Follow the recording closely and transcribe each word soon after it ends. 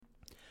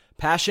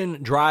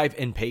Passion, drive,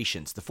 and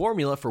patience. The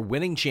formula for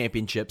winning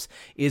championships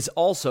is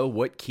also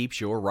what keeps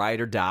your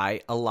ride or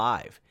die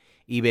alive.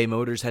 eBay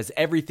Motors has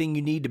everything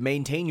you need to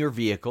maintain your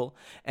vehicle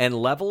and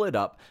level it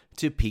up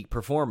to peak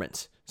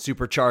performance.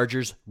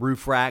 Superchargers,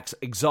 roof racks,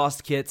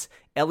 exhaust kits,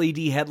 LED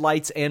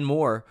headlights, and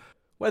more.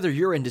 Whether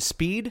you're into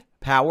speed,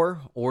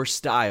 power, or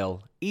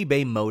style,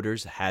 eBay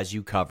Motors has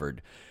you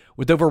covered.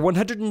 With over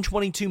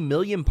 122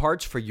 million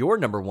parts for your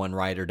number one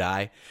ride or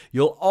die,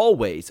 you'll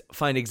always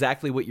find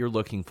exactly what you're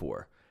looking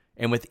for.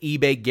 And with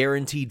eBay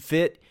Guaranteed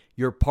Fit,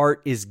 your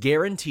part is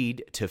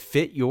guaranteed to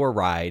fit your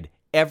ride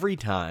every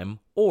time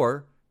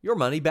or your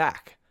money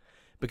back.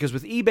 Because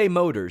with eBay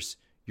Motors,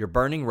 you're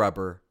burning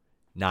rubber,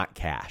 not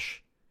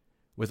cash.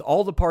 With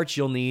all the parts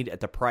you'll need at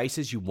the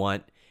prices you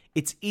want,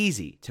 it's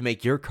easy to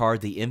make your car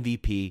the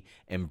MVP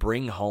and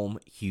bring home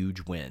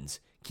huge wins.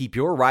 Keep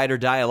your ride or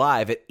die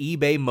alive at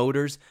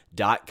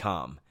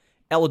ebaymotors.com.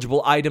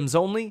 Eligible items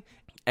only.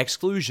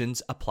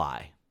 Exclusions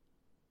apply.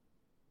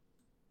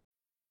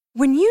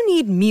 When you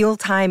need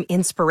mealtime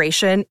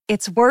inspiration,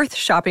 it's worth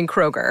shopping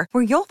Kroger,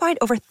 where you'll find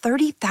over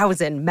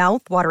 30,000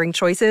 mouth-watering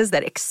choices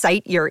that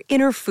excite your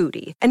inner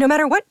foodie. And no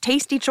matter what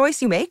tasty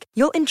choice you make,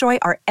 you'll enjoy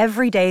our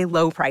everyday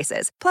low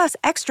prices, plus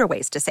extra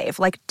ways to save,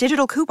 like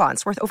digital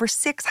coupons worth over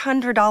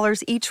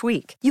 $600 each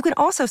week. You can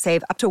also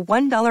save up to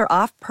 $1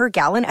 off per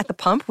gallon at the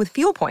pump with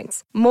fuel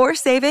points. More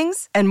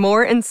savings and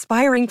more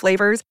inspiring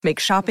flavors make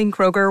shopping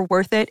Kroger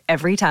worth it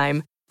every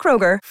time.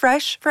 Kroger,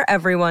 fresh for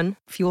everyone.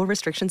 Fuel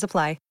restrictions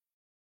apply.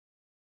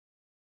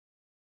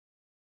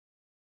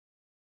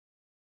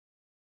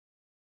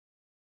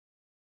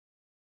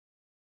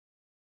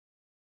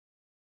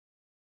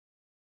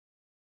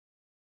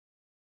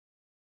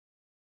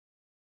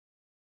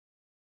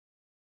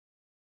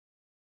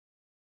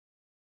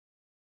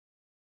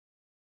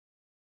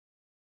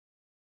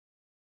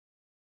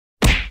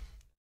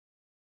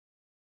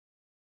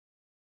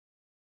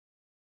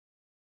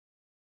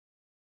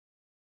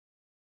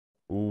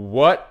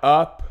 What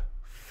up,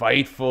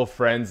 Fightful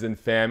friends and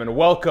fam, and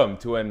welcome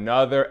to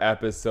another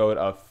episode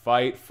of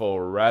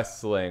Fightful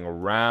Wrestling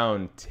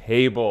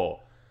Roundtable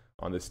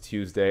on this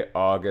Tuesday,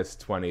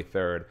 August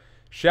 23rd.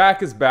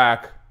 Shaq is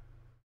back,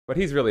 but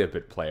he's really a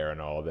bit player in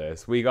all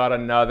this. We got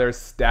another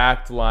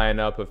stacked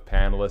lineup of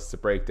panelists to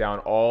break down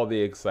all the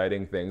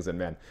exciting things, and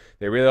man,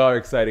 they really are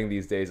exciting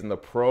these days in the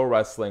pro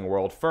wrestling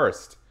world.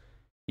 First,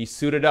 he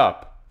suited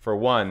up for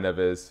one of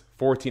his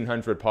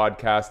 1,400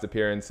 podcast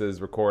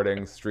appearances,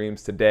 recordings,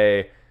 streams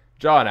today.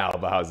 John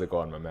Alba, how's it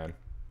going, my man?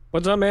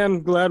 What's up, man?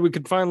 Glad we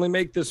could finally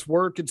make this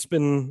work. It's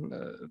been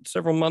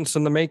several months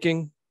in the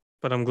making,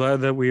 but I'm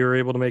glad that we were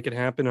able to make it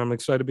happen. I'm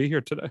excited to be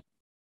here today.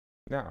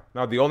 Yeah,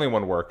 not the only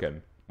one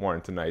working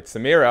morning tonight.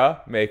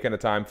 Samira making a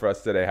time for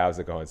us today. How's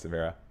it going,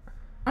 Samira?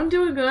 I'm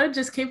doing good.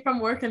 Just came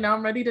from work and now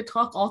I'm ready to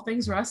talk all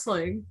things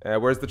wrestling.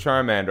 Where's the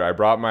Charmander? I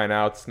brought mine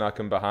out, snuck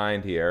him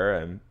behind here,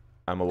 and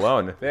I'm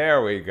alone.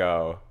 There we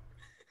go.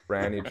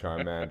 Brandy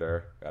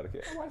Charmander. Gotta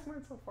get. Why is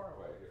mine so far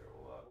away here?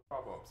 We'll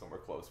prop him up somewhere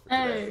close for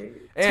today.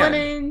 Hey,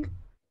 twinning.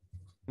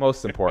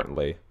 Most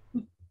importantly,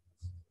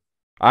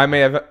 I may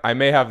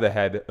have the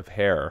head of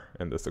hair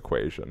in this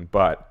equation,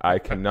 but I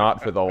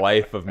cannot for the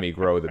life of me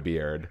grow the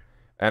beard.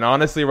 And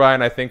honestly,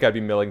 Ryan, I think I'd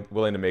be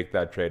willing to make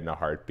that trade in a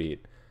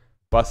heartbeat.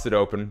 Busted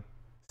open,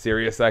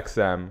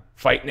 SiriusXM,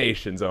 Fight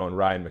Nation's own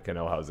Ryan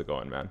McKinnell. How's it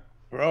going, man?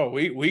 Bro,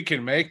 we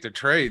can make the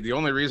trade. The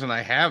only reason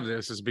I have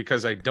this is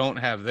because I don't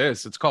have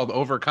this. It's called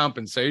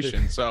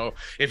overcompensation. So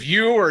if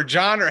you or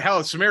John or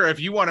hell, Samira, if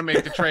you want to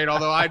make the trade,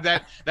 although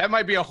that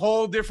might be a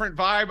whole different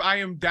vibe, I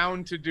am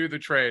down to do the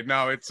trade.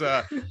 No, it's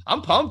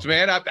I'm pumped,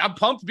 man. I'm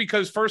pumped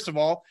because first of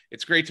all,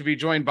 it's great to be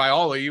joined by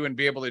all of you and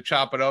be able to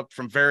chop it up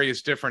from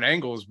various different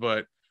angles.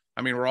 But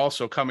I mean, we're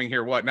also coming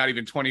here, not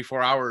even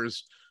 24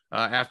 hours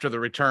after the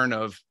return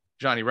of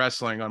Johnny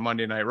Wrestling on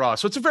Monday Night Raw.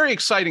 So it's a very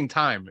exciting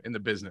time in the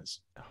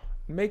business.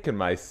 Making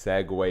my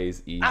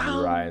segues easy,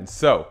 Ryan.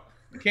 So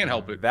I can't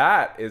help it.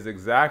 That is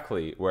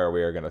exactly where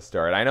we are going to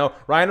start. I know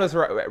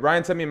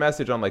Ryan sent me a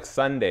message on like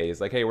Sundays,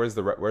 like, "Hey, where's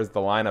the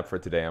lineup for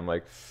today?" I'm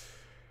like,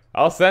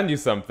 "I'll send you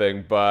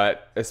something,"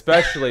 but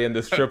especially in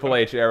this Triple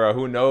H era,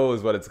 who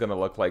knows what it's going to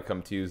look like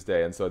come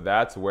Tuesday? And so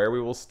that's where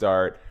we will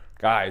start,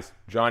 guys.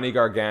 Johnny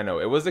Gargano.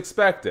 It was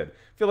expected.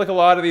 I feel like a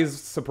lot of these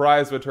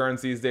surprise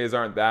returns these days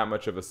aren't that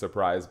much of a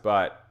surprise,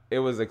 but it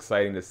was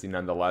exciting to see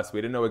nonetheless.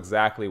 We didn't know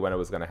exactly when it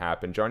was going to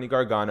happen. Johnny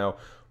Gargano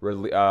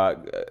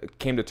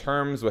came to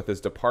terms with his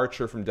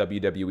departure from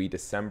WWE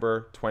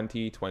December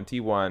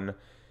 2021.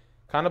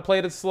 Kind of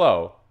played it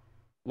slow.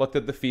 Looked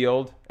at the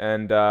field,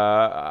 and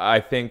I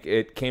think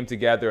it came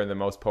together in the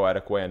most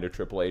poetic way under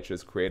Triple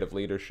H's creative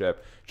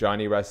leadership.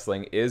 Johnny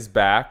Wrestling is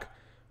back.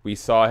 We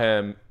saw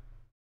him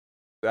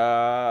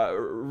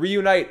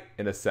reunite,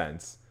 in a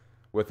sense,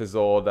 with his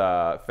old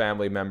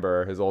family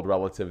member, his old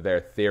relative there,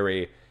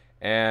 Theory.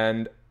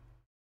 And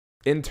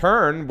in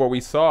turn, what we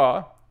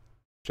saw,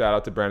 shout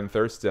out to Brandon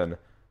Thurston,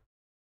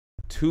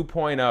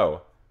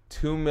 2.0,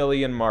 2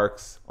 million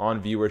marks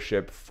on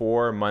viewership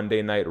for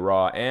Monday Night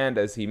Raw. And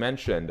as he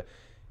mentioned,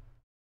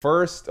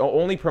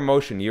 only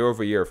promotion year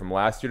over year from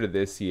last year to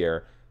this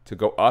year to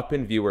go up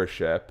in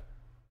viewership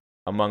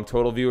among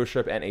total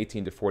viewership and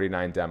 18 to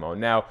 49 demo.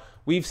 Now,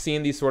 we've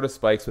seen these sort of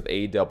spikes with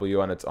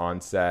AEW on its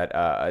onset,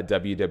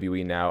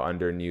 WWE now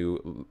under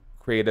new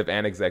creative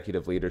and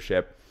executive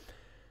leadership.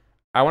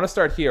 I want to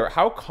start here.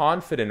 How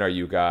confident are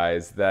you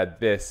guys that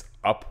this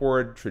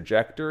upward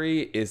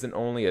trajectory isn't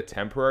only a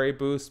temporary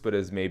boost, but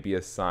is maybe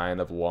a sign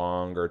of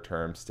longer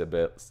term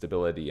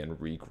stability and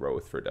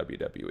regrowth for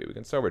WWE? We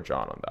can start with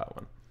John on that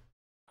one.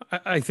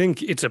 I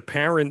think it's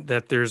apparent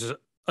that there's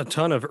a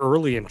ton of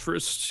early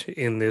interest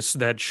in this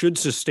that should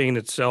sustain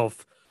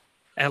itself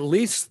at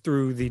least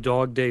through the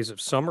dog days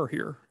of summer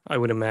here, I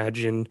would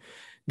imagine,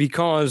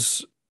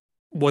 because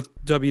what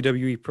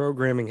WWE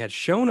programming has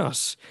shown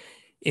us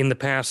in the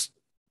past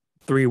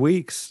 3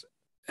 weeks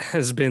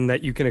has been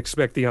that you can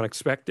expect the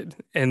unexpected.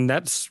 And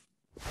that's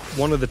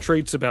one of the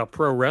traits about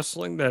pro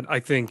wrestling that I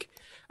think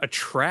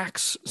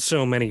attracts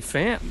so many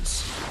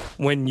fans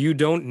when you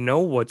don't know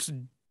what's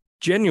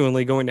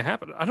genuinely going to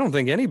happen. I don't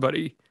think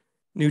anybody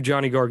knew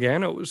Johnny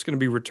Gargano was going to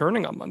be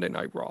returning on Monday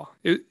Night Raw.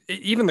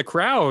 Even the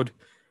crowd,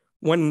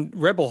 when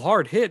Rebel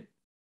Heart hit,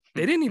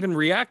 they didn't even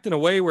react in a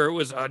way where it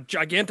was a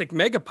gigantic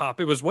mega pop.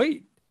 It was,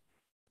 wait,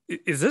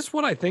 is this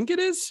what I think it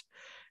is?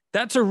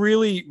 That's a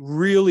really,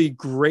 really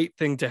great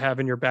thing to have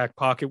in your back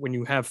pocket when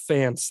you have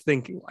fans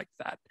thinking like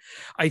that.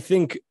 I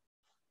think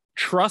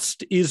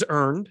trust is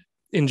earned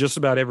in just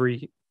about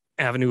every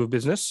avenue of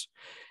business,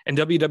 and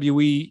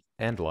WWE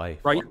and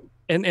life, right?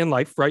 And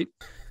life, right?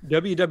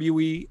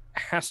 WWE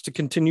has to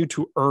continue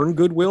to earn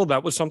goodwill.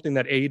 That was something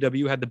that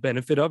AEW had the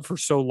benefit of for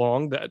so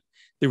long, that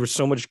there was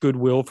so much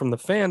goodwill from the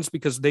fans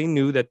because they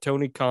knew that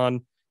Tony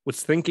Khan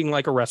was thinking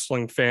like a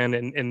wrestling fan,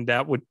 and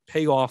that would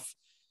pay off,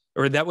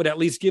 or that would at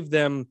least give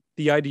them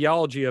the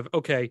ideology of,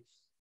 okay,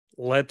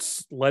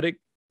 let's let it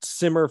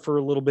simmer for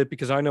a little bit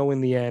because I know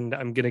in the end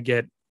I'm going to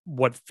get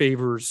what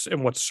favors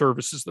and what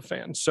services the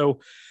fans. So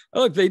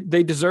look, they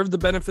deserve the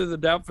benefit of the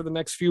doubt for the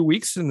next few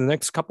weeks and the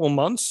next couple of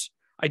months.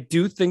 I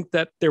do think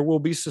that there will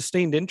be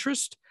sustained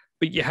interest,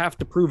 but you have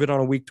to prove it on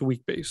a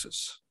week-to-week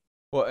basis.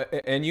 Well,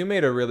 and you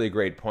made a really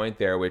great point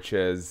there, which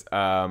is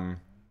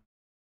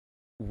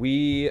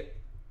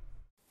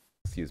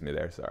excuse me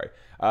there, sorry.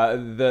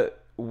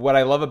 What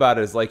I love about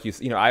it is, like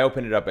you know, I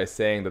opened it up by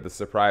saying that the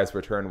surprise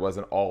return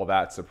wasn't all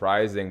that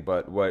surprising,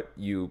 but what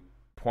you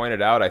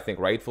pointed out, I think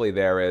rightfully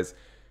there, is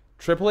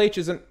Triple H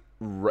isn't.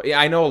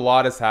 I know a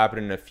lot has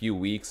happened in a few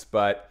weeks,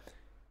 but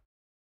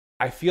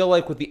I feel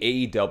like with the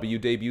AEW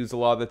debuts a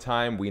lot of the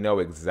time, we know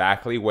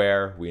exactly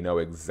where, we know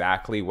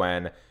exactly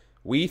when.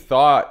 We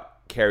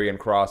thought Karrion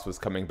Kross was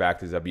coming back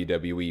to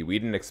WWE. We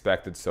didn't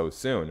expect it so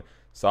soon.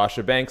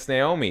 Sasha Banks,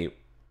 Naomi,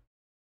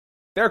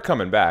 they're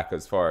coming back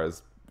as far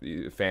as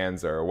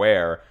fans are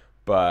aware,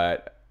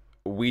 but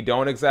we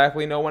don't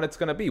exactly know when it's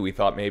going to be. We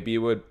thought maybe it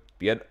would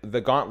be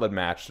the gauntlet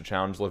match to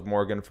challenge Liv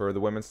Morgan for the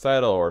women's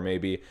title, or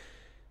maybe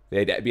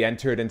they'd be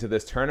entered into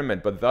this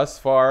tournament. But thus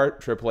far,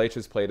 Triple H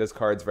has played his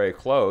cards very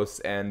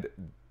close, and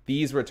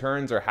these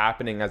returns are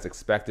happening as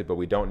expected, but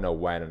we don't know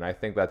when. And I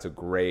think that's a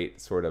great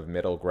sort of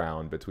middle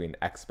ground between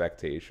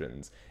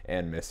expectations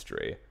and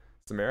mystery.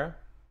 Samira?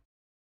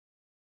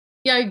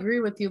 Yeah, I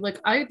agree with you. Like,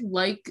 I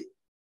like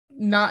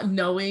not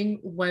knowing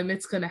when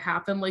it's going to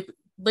happen. Like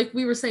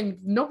we were saying,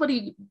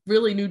 nobody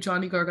really knew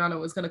Johnny Gargano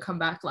was going to come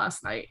back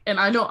last night. And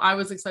I know I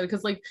was excited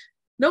because, like,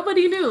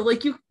 nobody knew.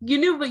 Like, you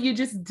knew, but you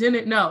just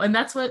didn't know. And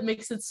that's what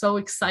makes it so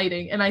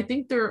exciting. And I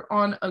think they're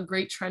on a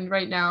great trend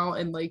right now.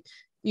 And, like,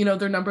 you know,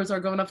 their numbers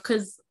are going up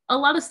because a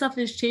lot of stuff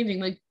is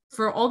changing. Like,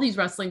 for all these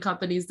wrestling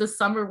companies, this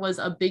summer was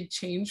a big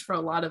change for a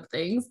lot of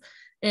things.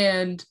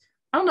 And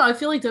I don't know, I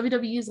feel like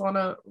WWE is on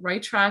a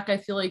right track. I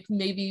feel like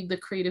maybe the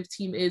creative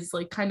team is,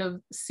 like, kind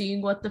of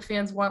seeing what the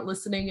fans want,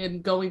 listening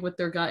and going with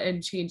their gut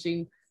and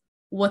changing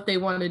what they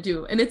want to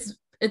do. And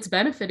it's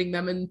benefiting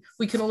them, and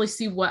we can only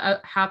see what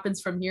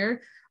happens from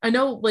here. I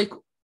know, like,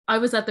 I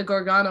was at the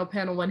Gargano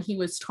panel when he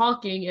was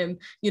talking, and,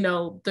 you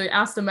know, they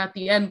asked him at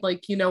the end,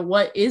 like, you know,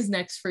 what is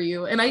next for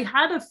you? And I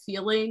had a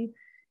feeling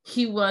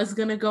he was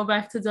going to go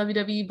back to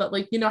WWE, but,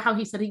 like, you know how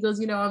he said, he goes,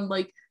 you know, I'm,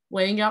 like,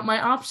 weighing out my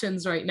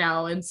options right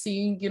now and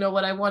seeing, you know,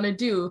 what I want to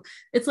do.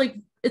 It's like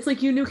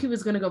you knew he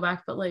was going to go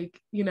back, but, like,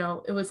 you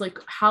know, it was like,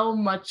 how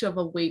much of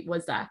a weight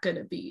was that going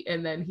to be?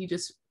 And then he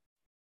just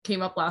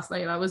came up last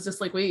night, and I was just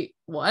like, wait,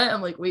 what?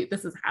 I'm like, wait,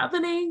 this is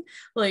happening?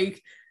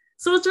 Like,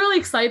 so it's really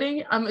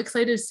exciting. I'm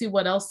excited to see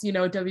what else, you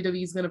know,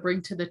 WWE is going to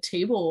bring to the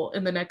table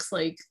in the next,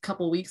 like,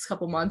 couple weeks,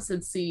 couple months,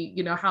 and see,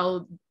 you know,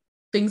 how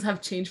things have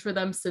changed for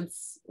them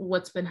since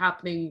what's been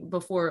happening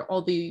before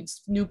all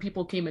these new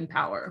people came in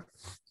power.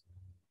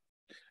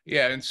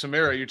 Yeah, and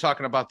Samira, you're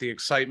talking about the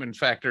excitement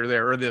factor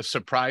there, or the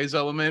surprise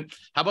element.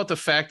 How about the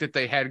fact that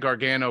they had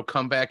Gargano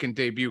come back and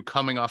debut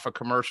coming off a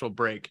commercial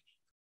break?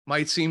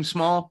 Might seem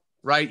small,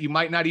 right? You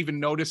might not even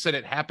notice that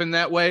it happened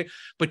that way,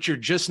 but you're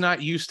just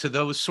not used to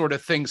those sort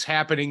of things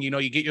happening. You know,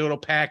 you get your little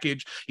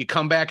package, you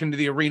come back into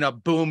the arena,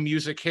 boom,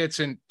 music hits.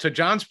 And to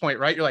John's point,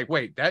 right, you're like,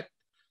 wait,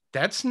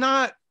 that's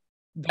not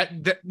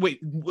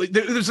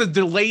There's a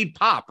delayed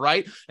pop,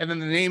 right? And then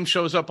the name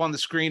shows up on the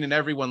screen and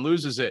everyone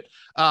loses it.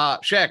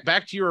 Shaq,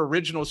 back to your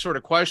original sort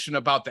of question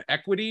about the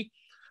equity,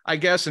 I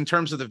guess, in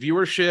terms of the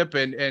viewership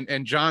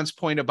and John's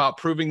point about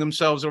proving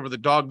themselves over the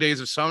dog days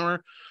of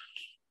summer.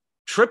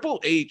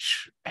 Triple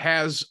H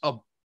has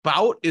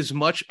about as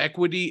much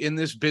equity in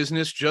this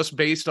business just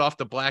based off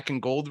the black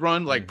and gold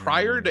run. Like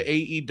prior to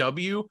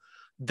AEW,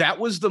 that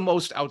was the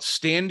most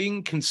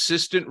outstanding,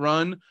 consistent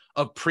run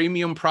of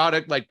premium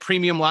product, like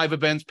premium live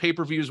events,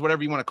 pay-per-views,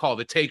 whatever you want to call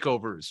it, the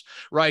takeovers,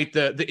 right?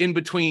 The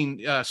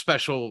in-between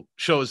special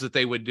shows that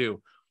they would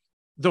do.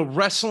 The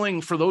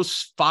wrestling for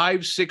those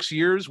 5-6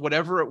 years,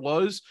 whatever it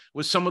was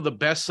some of the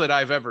best that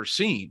I've ever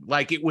seen.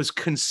 Like, it was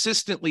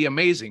consistently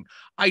amazing.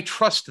 I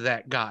trust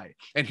that guy.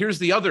 And here's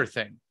the other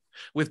thing.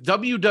 With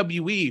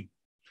WWE,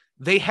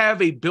 they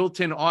have a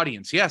built-in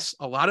audience. Yes,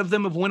 a lot of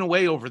them have went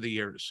away over the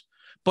years,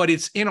 but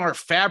it's in our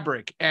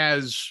fabric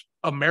as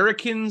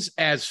Americans,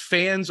 as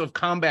fans of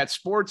combat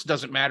sports.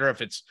 Doesn't matter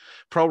if it's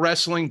pro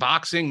wrestling,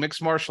 boxing,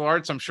 mixed martial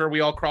arts. I'm sure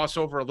we all cross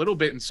over a little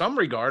bit in some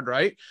regard,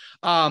 right?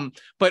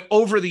 But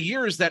over the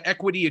years, that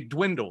equity had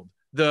dwindled.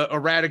 The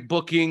erratic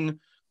booking,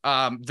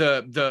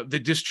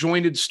 the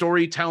disjointed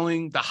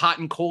storytelling, the hot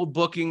and cold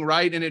booking,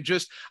 right? And it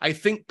just, I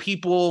think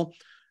people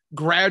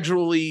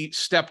gradually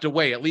stepped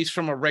away, at least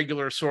from a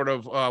regular sort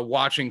of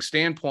watching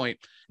standpoint.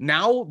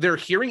 Now they're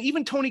hearing,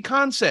 even Tony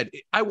Khan said,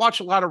 I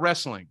watch a lot of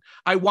wrestling.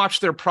 I watch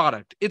their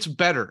product. It's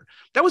better.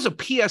 That was a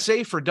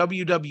PSA for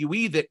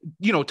WWE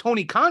that,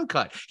 Tony Khan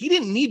cut. He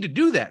didn't need to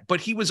do that,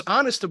 but he was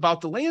honest about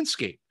the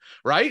landscape,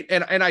 right?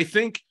 And I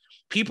think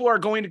people are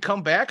going to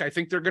come back. I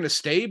think they're going to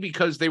stay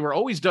because they were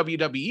always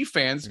WWE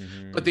fans,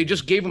 but they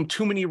just gave them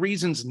too many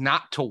reasons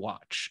not to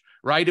watch,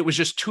 right? It was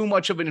just too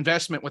much of an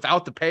investment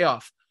without the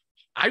payoff.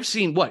 I've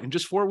seen in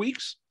just 4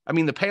 weeks? I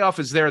mean, the payoff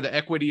is there. The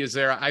equity is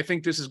there. I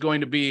think this is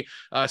going to be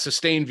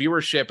sustained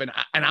viewership. And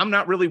I'm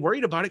not really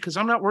worried about it because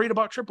I'm not worried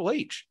about Triple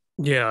H.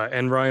 Yeah.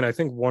 And Ryan, I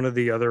think one of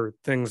the other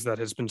things that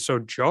has been so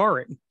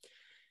jarring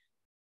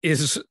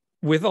is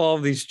with all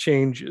of these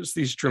changes,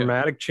 these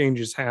dramatic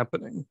changes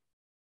happening,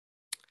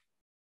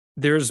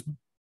 there's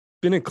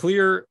been a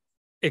clear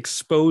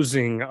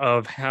exposing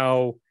of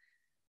how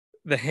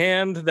the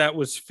hand that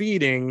was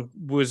feeding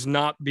was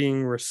not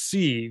being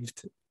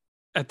received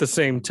at the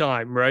same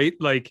time, right?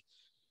 Like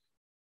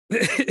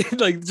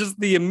just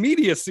the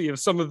immediacy of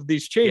some of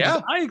these changes.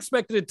 Yeah. I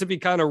expected it to be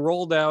kind of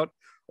rolled out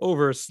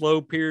over a slow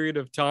period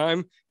of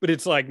time, but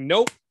it's like,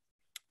 nope,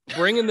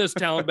 bringing this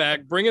talent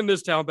back, bringing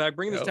this talent back.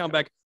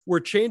 We're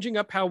changing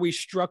up how we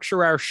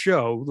structure our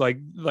show.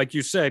 Like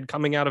you said,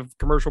 coming out of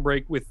commercial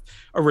break with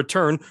a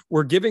return,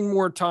 we're giving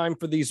more time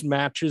for these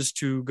matches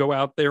to go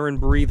out there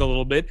and breathe a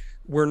little bit.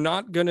 We're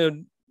not going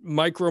to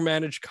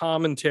micromanage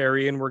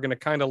commentary, and we're going to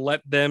kind of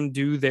let them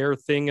do their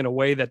thing in a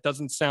way that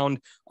doesn't sound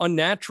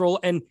unnatural.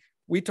 And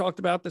we talked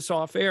about this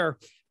off air,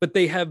 but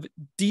they have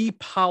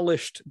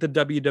depolished the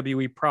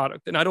WWE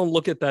product. And I don't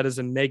look at that as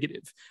a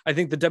negative. I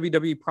think the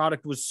WWE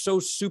product was so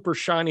super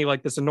shiny,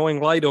 like this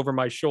annoying light over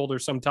my shoulder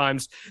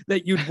sometimes,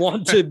 that you'd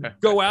want to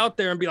go out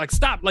there and be like,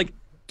 stop, like,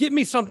 give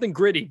me something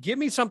gritty. Give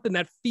me something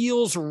that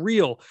feels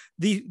real.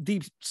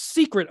 The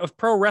secret of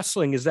pro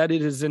wrestling is that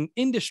it is an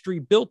industry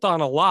built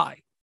on a lie.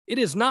 It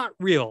is not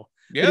real.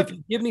 Yep. But if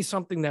you give me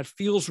something that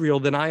feels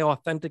real, then I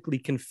authentically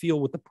can feel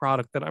with the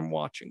product that I'm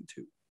watching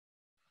too.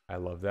 I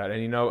love that.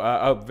 And,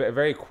 a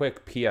very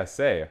quick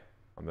PSA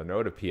on the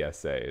note of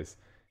PSAs.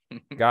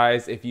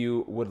 Guys, if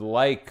you would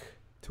like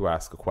to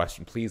ask a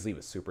question, please leave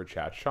a super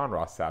chat. Sean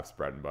Ross Sapp's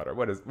bread and butter.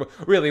 What is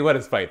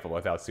Fightful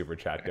without super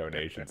chat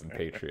donations and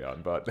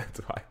Patreon? But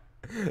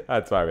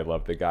that's why we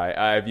love the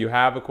guy. If you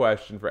have a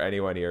question for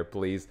anyone here,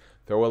 please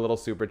throw a little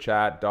super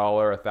chat,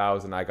 $1,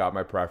 $1,000. I got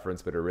my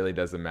preference, but it really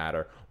doesn't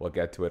matter. We'll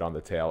get to it on the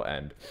tail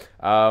end.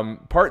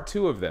 Part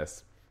 2 of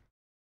this,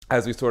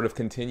 as we sort of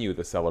continue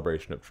the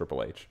celebration of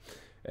Triple H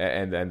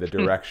and the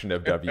direction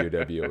of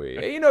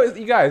WWE.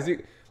 You guys,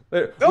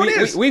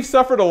 we've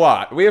suffered a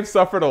lot. We have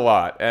suffered a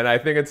lot, and I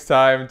think it's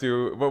time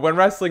to. When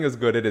wrestling is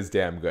good, it is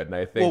damn good, and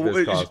I think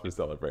this calls for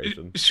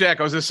celebration. Shaq,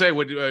 I was gonna say,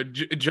 when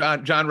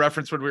John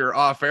referenced when we were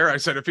off air, I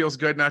said it feels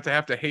good not to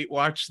have to hate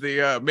watch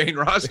the main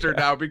roster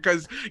now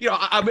because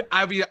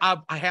I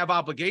have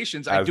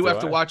obligations. I do have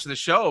to watch the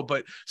show,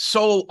 but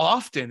so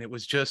often it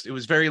was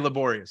very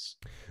laborious.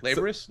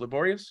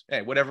 Laborious?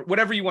 Hey,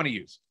 whatever you want to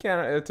use.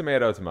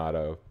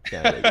 Tomato.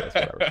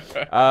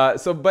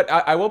 Whatever. But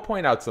I will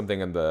point out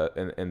something in the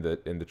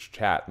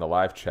chat, in the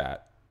live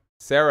chat.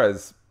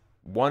 Sarah's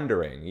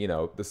wondering,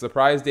 the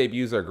surprise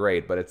debuts are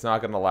great, but it's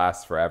not going to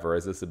last forever.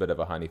 Is this a bit of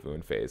a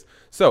honeymoon phase?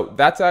 So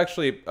that's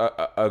actually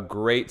a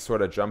great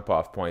sort of jump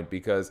off point,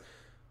 because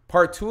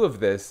part 2 of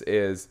this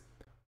is,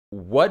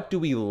 what do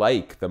we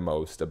like the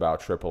most about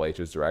Triple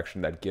H's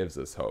direction that gives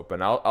us hope?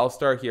 And I'll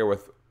start here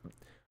with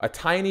a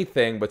tiny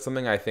thing, but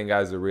something I think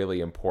has a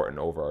really important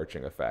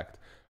overarching effect.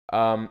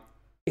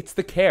 It's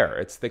the care.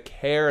 It's the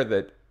care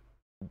that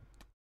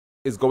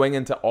is going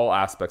into all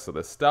aspects of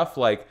this stuff.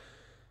 Like,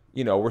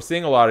 we're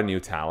seeing a lot of new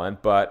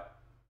talent, but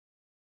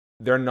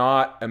they're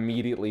not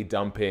immediately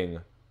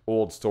dumping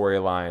old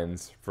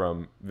storylines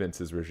from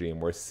Vince's regime.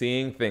 We're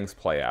seeing things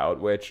play out,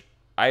 which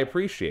I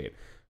appreciate.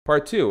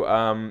 Part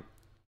 2,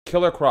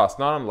 Killer Kross,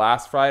 not on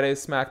last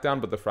Friday's SmackDown,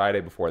 but the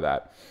Friday before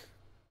that.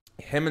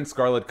 Him and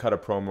Scarlett cut a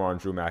promo on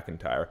Drew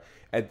McIntyre.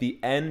 At the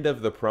end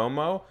of the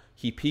promo,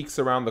 he peeks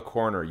around the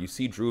corner. You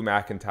see Drew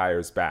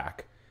McIntyre's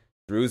back.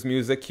 Drew's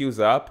music cues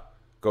up,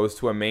 goes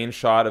to a main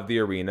shot of the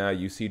arena.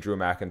 You see Drew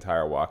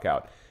McIntyre walk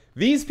out.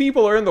 These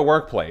people are in the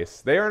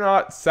workplace. They are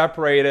not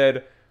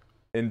separated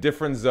in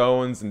different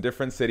zones, in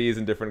different cities,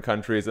 in different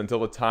countries until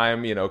the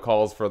time,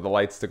 calls for the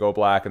lights to go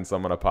black and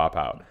someone to pop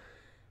out.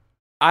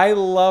 I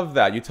love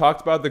that. You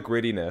talked about the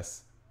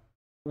grittiness.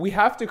 We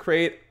have to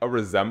create a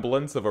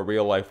resemblance of a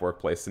real-life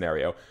workplace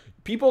scenario.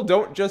 People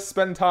don't just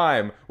spend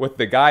time with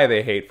the guy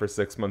they hate for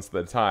 6 months at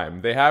a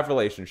time. They have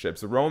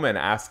relationships. Roman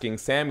asking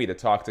Sammy to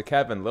talk to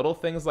Kevin. Little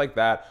things like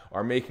that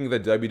are making the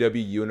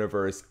WWE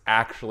Universe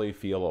actually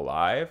feel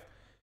alive.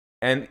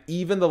 And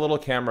even the little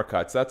camera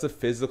cuts, that's a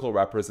physical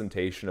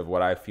representation of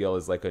what I feel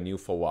is like a new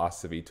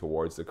philosophy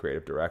towards the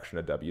creative direction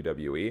of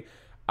WWE.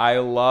 I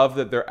love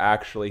that they're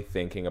actually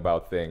thinking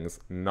about things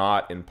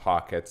not in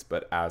pockets,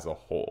 but as a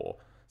whole.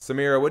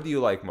 Samira, what do you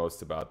like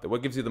most about that?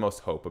 What gives you the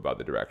most hope about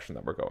the direction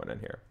that we're going in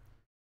here?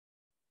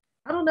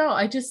 I don't know.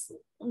 I just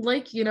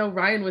like,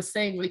 Ryan was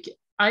saying,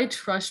 I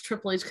trust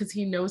Triple H because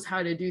he knows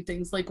how to do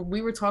things. Like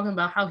we were talking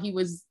about how he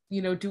was,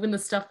 doing the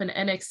stuff in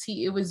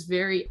NXT. It was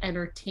very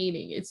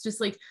entertaining. It's just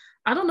like,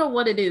 I don't know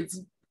what it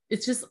is.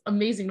 It's just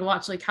amazing to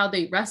watch, like how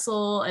they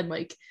wrestle and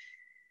like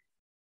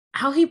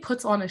how he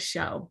puts on a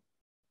show.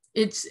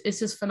 It's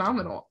just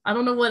phenomenal. I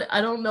don't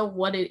know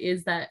what it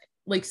is that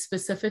like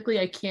specifically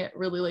I can't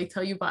really like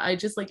tell you, but I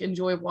just like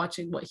enjoy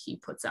watching what he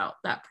puts out,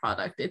 that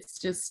product.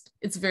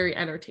 It's very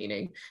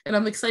entertaining, and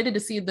I'm excited to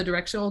see the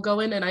direction we'll go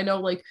in. And I know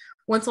like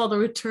once all the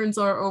returns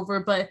are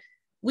over, but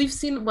we've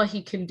seen what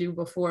he can do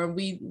before.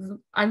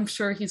 I'm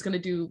sure he's going to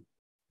do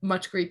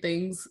much great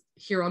things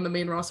here on the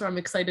main roster. I'm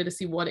excited to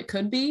see what it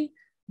could be,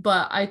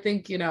 but I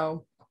think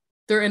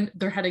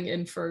they're heading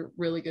in for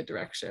really good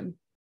direction.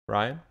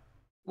 Ryan?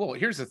 Well,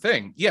 here's the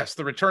thing. Yes,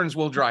 the returns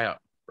will dry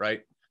up,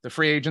 right? The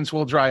free agents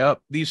will dry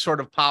up. These sort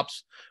of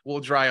pops will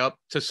dry up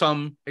to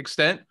some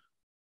extent,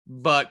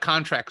 but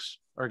contracts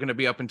are going to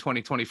be up in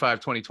 2025,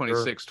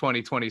 2026,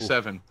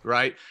 2027,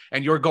 right?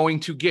 And you're going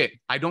to get,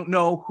 I don't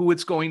know who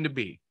it's going to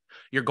be.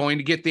 You're going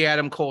to get the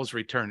Adam Coles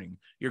returning.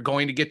 You're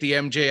going to get the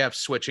MJF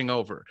switching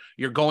over.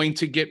 You're going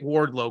to get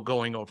Wardlow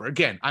going over.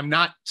 Again, I'm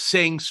not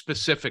saying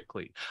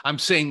specifically. I'm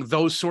saying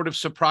those sort of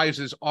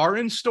surprises are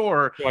in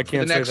store I can't for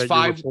the next say that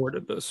 5. You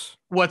reported this.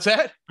 What's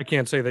that? I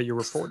can't say that you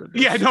reported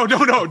this. Yeah, no,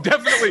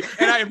 definitely.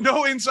 And I have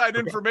no inside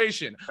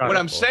information. What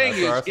I'm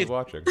saying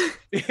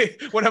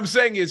what I'm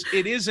saying is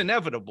it is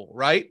inevitable,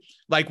 right?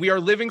 Like we are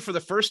living for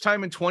the first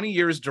time in 20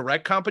 years,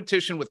 direct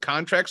competition with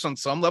contracts on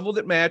some level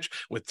that match,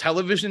 with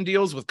television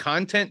deals, with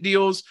content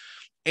deals.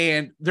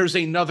 And there's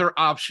another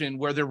option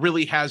where there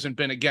really hasn't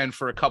been again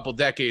for a couple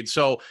decades.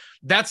 So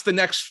that's the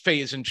next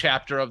phase and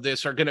chapter of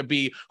this are going to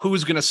be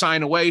who's going to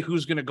sign away,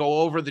 who's going to go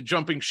over the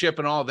jumping ship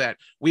and all that.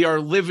 We are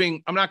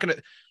living.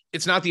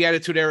 It's not the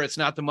Attitude Era. It's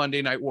not the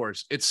Monday Night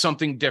Wars. It's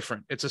something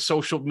different. It's a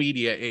social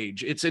media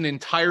age. It's an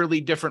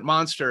entirely different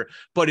monster,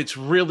 but it's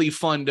really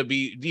fun to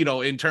be,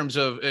 in terms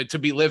of to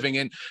be living.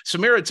 And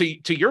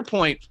Samira, to your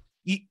point,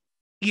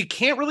 you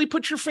can't really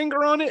put your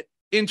finger on it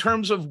in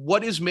terms of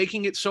what is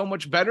making it so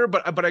much better.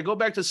 But I go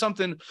back to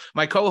something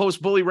my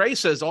co-host Bully Ray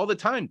says all the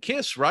time,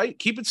 KISS, right?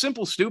 Keep it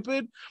simple,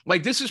 stupid.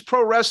 Like this is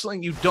pro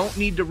wrestling. You don't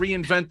need to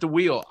reinvent the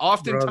wheel.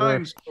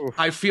 Oftentimes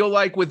I feel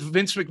like with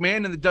Vince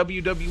McMahon and the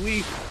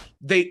WWE,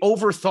 they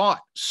overthought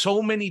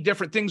so many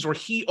different things, or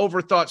he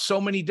overthought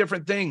so many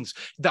different things.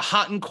 The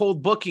hot and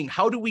cold booking.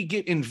 How do we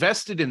get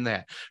invested in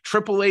that?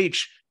 Triple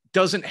H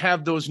doesn't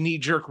have those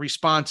knee-jerk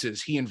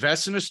responses. He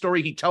invests in a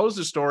story. He tells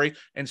the story.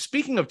 And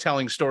speaking of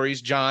telling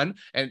stories, John,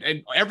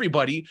 and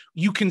everybody,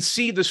 you can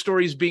see the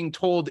stories being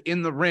told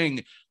in the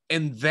ring.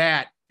 And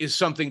that is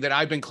something that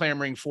I've been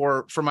clamoring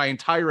for my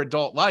entire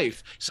adult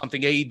life.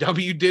 Something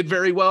AEW did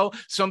very well.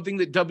 Something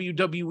that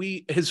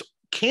WWE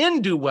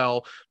can do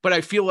well, but I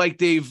feel like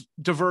they've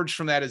diverged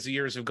from that as the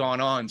years have gone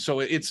on.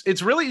 So it's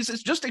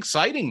just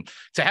exciting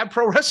to have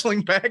pro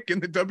wrestling back in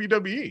the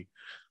WWE.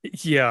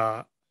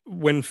 Yeah.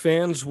 When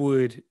fans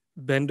would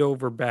bend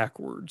over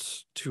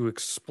backwards to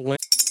explain.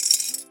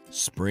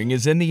 Spring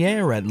is in the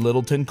air at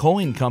Littleton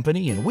Coin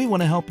Company, and we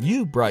want to help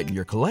you brighten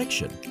your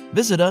collection.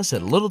 Visit us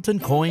at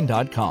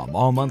littletoncoin.com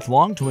all month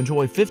long to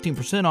enjoy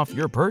 15% off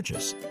your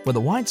purchase. With a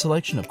wide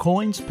selection of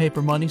coins,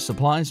 paper money,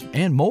 supplies,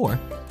 and more,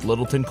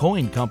 Littleton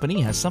Coin Company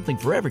has something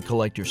for every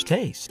collector's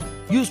taste.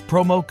 Use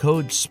promo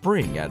code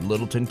SPRING at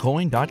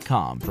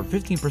littletoncoin.com for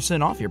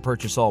 15% off your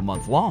purchase all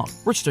month long.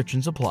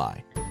 Restrictions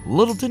apply.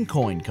 Littleton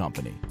Coin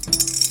Company.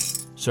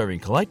 Serving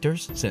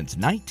collectors since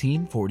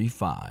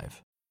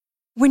 1945.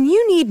 When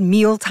you need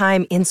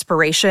mealtime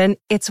inspiration,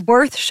 it's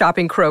worth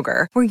shopping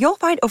Kroger, where you'll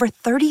find over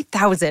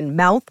 30,000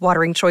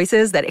 mouth-watering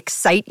choices that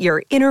excite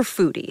your inner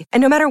foodie.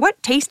 And no matter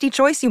what tasty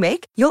choice you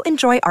make, you'll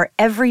enjoy our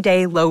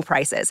everyday low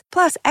prices,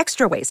 plus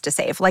extra ways to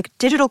save, like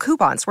digital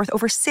coupons worth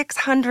over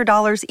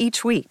 $600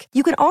 each week.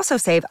 You can also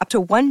save up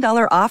to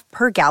 $1 off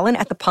per gallon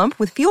at the pump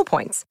with fuel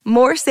points.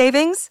 More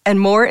savings and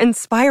more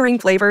inspiring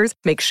flavors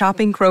make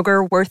shopping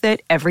Kroger worth it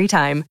every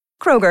time.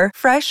 Kroger,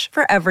 fresh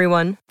for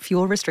everyone.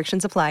 Fuel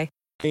restrictions apply.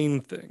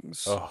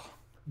 Things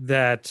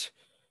that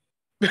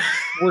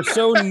were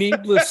so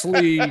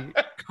needlessly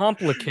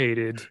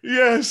complicated.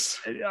 Yes.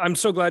 I'm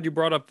so glad you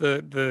brought up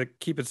the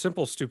keep it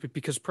simple, stupid,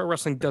 because pro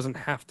wrestling doesn't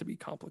have to be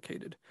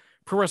complicated.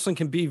 Pro wrestling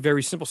can be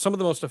very simple. Some of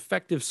the most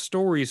effective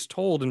stories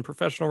told in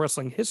professional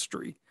wrestling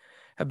history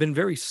have been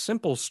very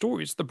simple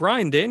stories. The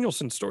Bryan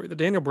Danielson story, the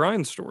Daniel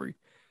Bryan story,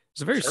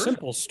 is a very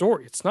simple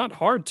story. It's not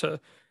hard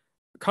to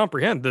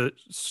comprehend. The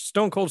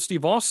Stone Cold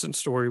Steve Austin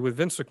story with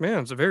Vince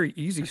McMahon is a very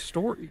easy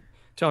story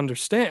to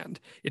understand.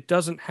 It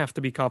doesn't have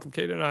to be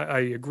complicated. And I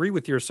agree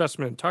with your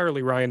assessment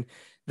entirely, Ryan,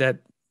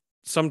 that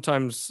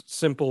sometimes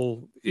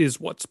simple is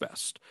what's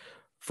best.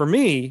 For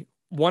me,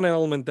 one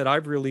element that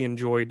I've really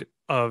enjoyed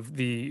of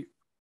the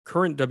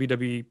current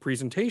WWE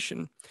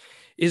presentation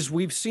is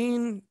we've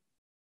seen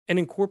an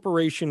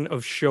incorporation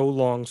of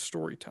show-long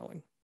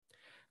storytelling.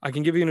 I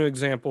can give you an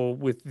example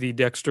with the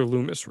Dexter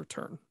Lumis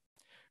return,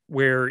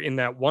 where in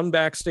that one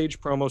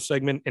backstage promo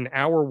segment in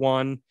hour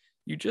one,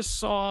 you just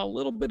saw a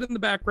little bit in the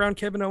background,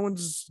 Kevin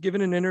Owens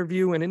giving an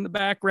interview, and in the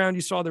background,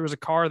 you saw there was a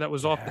car that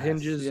was off the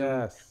hinges.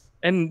 Yes.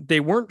 And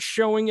they weren't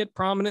showing it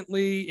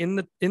prominently in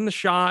the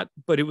shot,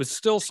 but it was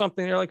still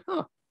something they're like,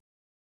 huh,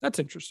 that's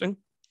interesting.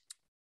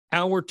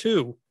 Hour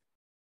two,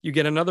 you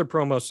get another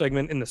promo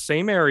segment in the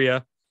same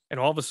area, and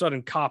all of a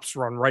sudden cops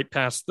run right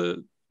past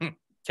the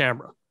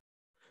camera.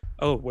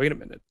 Oh, wait a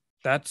minute.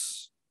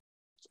 That's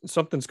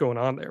something's going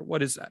on there.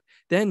 What is that?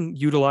 Then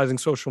utilizing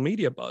social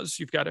media buzz,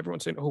 you've got everyone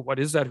saying, oh, what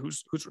is that?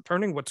 Who's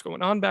returning? What's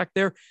going on back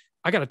there?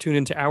 I got to tune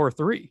into hour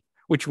three,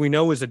 which we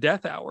know is a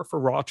death hour for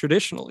Raw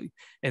traditionally.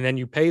 And then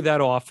you pay that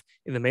off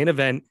in the main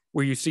event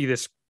where you see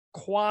this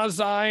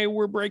quasi,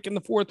 we're breaking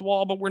the fourth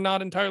wall, but we're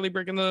not entirely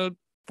breaking the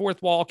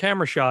fourth wall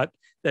camera shot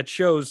that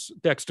shows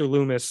Dexter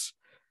Lumis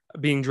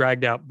being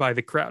dragged out by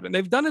the crowd. And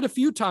they've done it a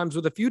few times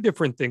with a few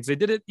different things. They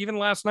did it even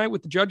last night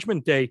with the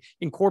Judgment Day,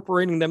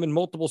 incorporating them in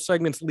multiple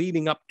segments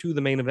leading up to the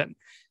main event.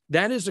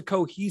 That is a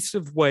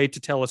cohesive way to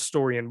tell a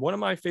story. And one of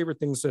my favorite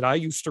things that I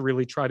used to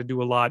really try to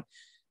do a lot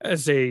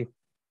as a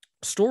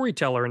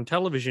storyteller in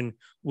television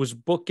was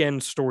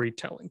bookend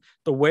storytelling.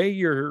 The way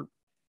your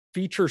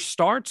feature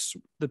starts,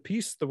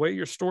 the way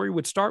your story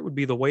would start would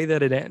be the way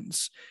that it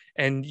ends.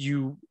 And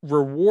you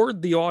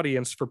reward the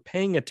audience for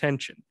paying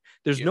attention.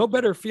 There's no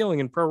better feeling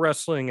in pro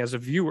wrestling as a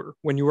viewer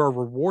when you are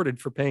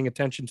rewarded for paying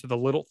attention to the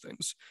little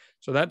things.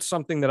 So that's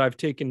something that I've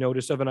taken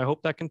notice of, and I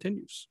hope that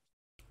continues.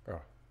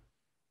 Oh,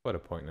 what a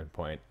poignant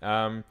point.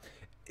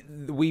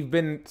 We've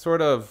been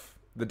sort of,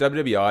 the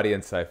WWE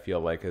audience, I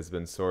feel like, has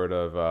been sort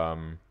of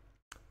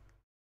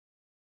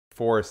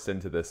forced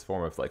into this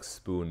form of like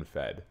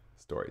spoon-fed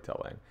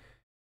storytelling.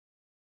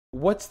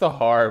 What's the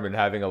harm in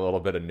having a little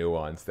bit of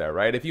nuance there,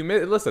 right? If you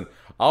listen,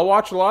 I'll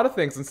watch a lot of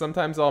things and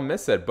sometimes I'll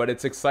miss it, but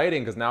it's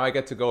exciting because now I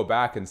get to go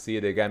back and see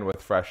it again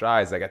with fresh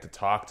eyes. I get to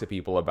talk to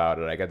people about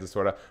it. I get to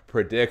sort of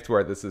predict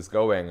where this is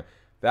going.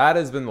 That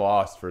has been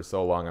lost for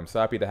so long. I'm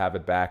so happy to have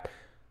it back.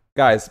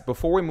 Guys,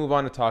 before we move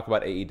on to talk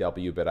about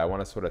AEW, but I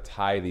want to sort of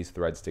tie these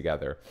threads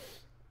together.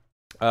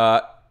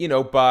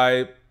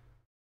 By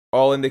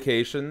all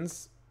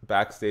indications,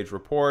 backstage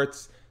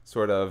reports,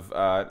 sort of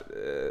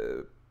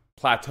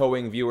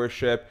plateauing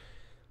viewership.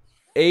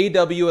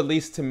 AEW, at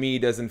least to me,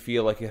 doesn't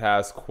feel like it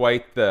has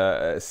quite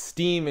the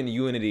steam and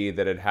unity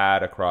that it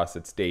had across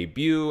its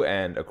debut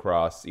and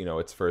across,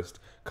 its first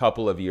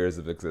couple of years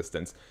of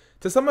existence.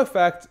 To some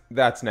effect,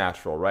 that's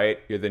natural, right?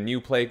 You're the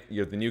new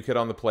kid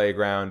on the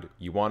playground.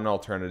 You want an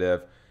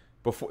alternative.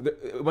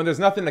 When there's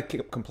nothing to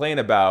complain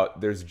about,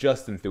 there's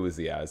just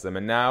enthusiasm.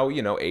 And now,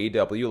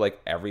 AEW,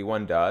 like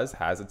everyone does,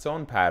 has its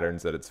own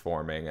patterns that it's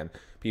forming, and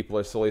people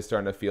are slowly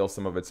starting to feel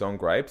some of its own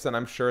gripes, and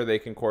I'm sure they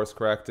can course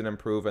correct and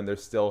improve, and they're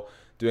still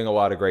doing a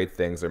lot of great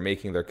things. They're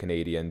making their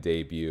Canadian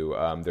debut.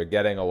 They're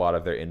getting a lot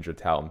of their injured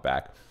talent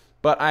back.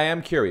 But I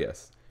am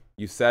curious.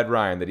 You said,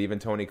 Ryan, that even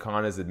Tony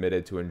Khan has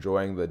admitted to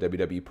enjoying the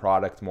WWE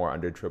product more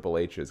under Triple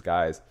H's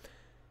guys.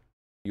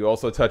 You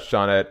also touched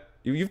on it.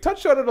 You've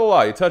touched on it a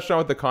lot. You touched on it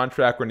with the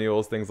contract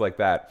renewals, things like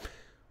that.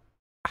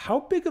 How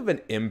big of an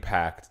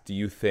impact do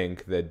you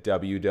think that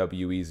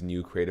WWE's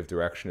new creative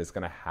direction is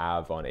going to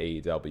have on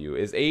AEW?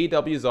 Is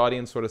AEW's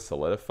audience sort of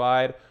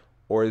solidified,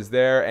 or is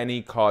there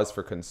any cause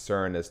for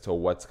concern as to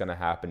what's going to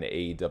happen to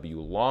AEW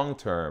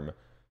long-term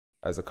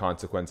as a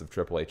consequence of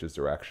Triple H's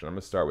direction? I'm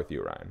going to start with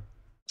you, Ryan.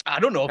 I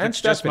don't know if it's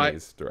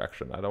Stephanie's just my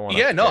direction. I don't want.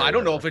 I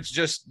don't know if it's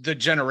just the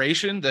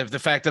generation, the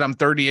fact that I'm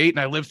 38 and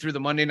I lived through the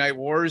Monday Night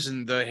Wars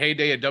and the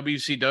heyday of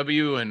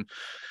WCW, and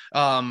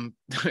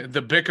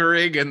the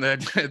bickering and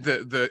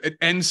the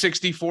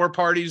N64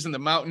 parties and the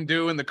Mountain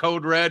Dew and the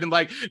Code Red and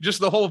like just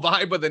the whole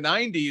vibe of the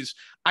 90s,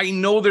 I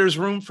know there's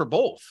room for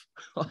both.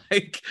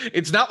 Like,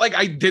 it's not like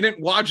I didn't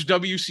watch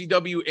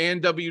WCW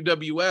and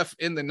WWF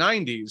in the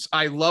 90s.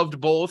 I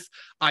loved both.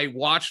 I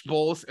watched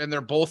both, and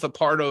they're both a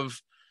part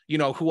of,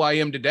 who I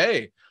am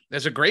today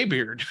as a gray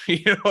beard.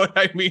 You know what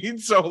I mean?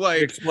 So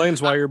like, it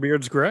explains why your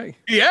beard's gray.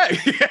 Yeah,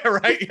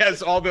 right.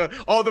 Yes, all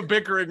the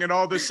bickering and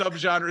all the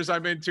subgenres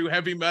I'm into,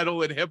 heavy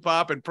metal and hip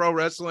hop and pro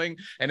wrestling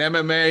and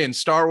MMA and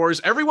Star Wars.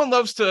 Everyone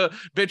loves to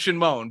bitch and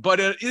moan, but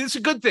it's a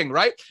good thing,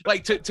 right?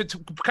 Like to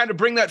kind of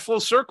bring that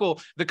full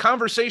circle. The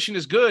conversation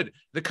is good.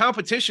 The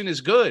competition is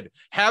good.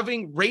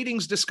 Having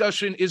ratings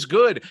discussion is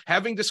good.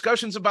 Having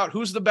discussions about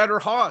who's the better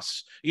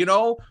Hoss,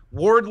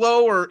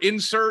 Wardlow or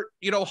insert,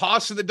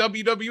 Hoss in the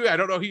WWE. I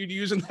don't know who you'd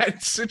use in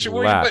that situation,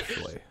 Lashley.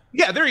 but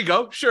yeah, there you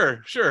go.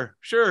 Sure.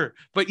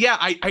 But yeah,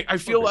 I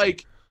feel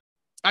like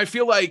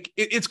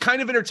it's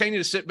kind of entertaining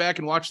to sit back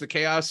and watch the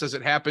chaos as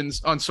it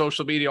happens on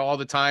social media all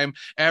the time.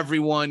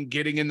 Everyone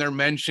getting in their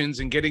mentions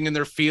and getting in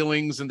their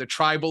feelings and the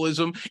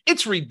tribalism.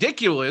 It's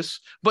ridiculous,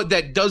 but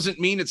that doesn't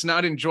mean it's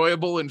not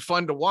enjoyable and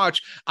fun to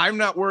watch. I'm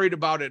not worried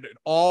about it at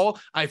all.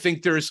 I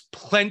think there's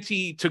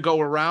plenty to go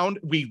around.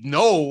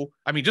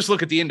 Just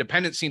look at the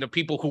independent scene of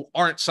people who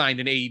aren't signed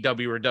in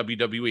AEW or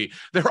WWE.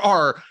 There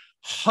are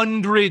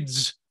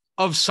hundreds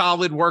of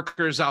solid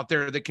workers out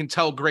there that can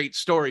tell great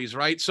stories,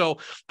 right? So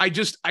I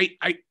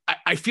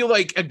feel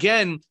like,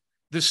 again,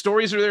 the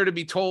stories are there to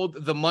be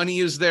told. The money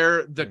is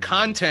there. The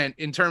content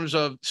in terms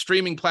of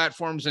streaming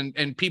platforms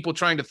and people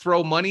trying to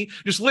throw money,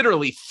 just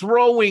literally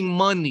throwing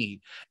money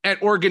at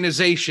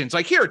organizations.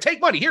 Like, here, take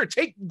money. Here,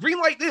 take green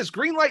light this,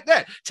 green light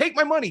that. Take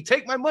my money.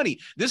 Take my money.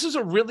 This is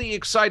a really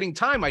exciting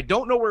time. I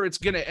don't know where it's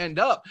going to end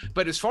up.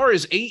 But as far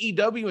as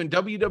AEW and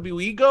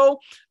WWE go,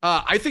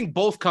 I think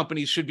both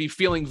companies should be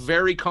feeling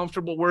very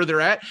comfortable where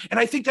they're at. And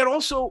I think that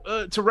also,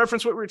 to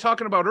reference what we were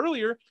talking about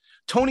earlier,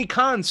 Tony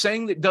Khan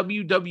saying that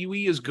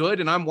WWE is good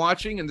and I'm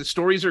watching and the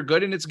stories are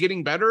good and it's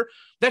getting better,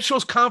 that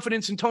shows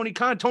confidence in Tony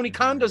Khan. Tony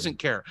Khan doesn't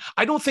care.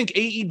 I don't think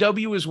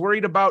AEW is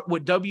worried about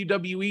what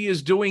WWE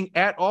is doing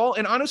at all.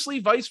 And honestly,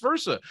 vice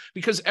versa,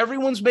 because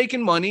everyone's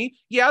making money.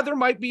 Yeah, there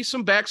might be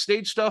some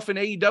backstage stuff in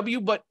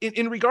AEW, but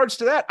in regards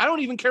to that, I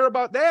don't even care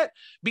about that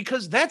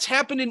because that's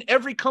happened in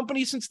every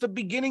company since the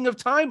beginning of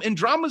time, and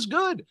drama's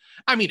good.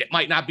 I mean, it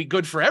might not be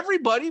good for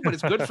everybody, but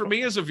it's good for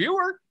me as a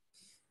viewer.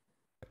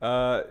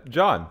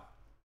 John,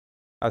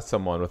 as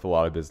someone with a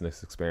lot of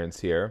business experience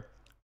here,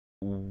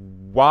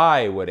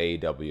 why would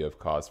AEW have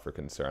cause for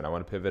concern? I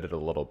want to pivot it a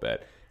little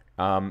bit.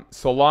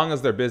 So long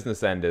as their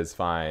business end is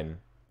fine,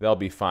 they'll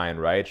be fine,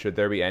 right? Should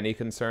there be any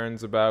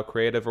concerns about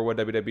creative or what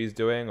WWE is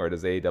doing, or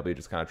does AEW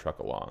just kind of truck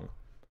along?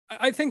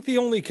 I think the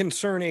only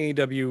concern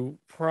AEW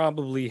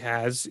probably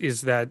has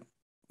is that,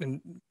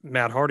 and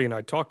Matt Hardy and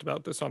I talked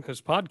about this on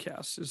his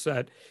podcast, is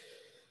that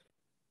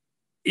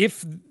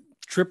if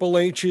Triple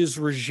H's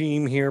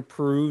regime here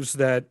proves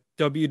that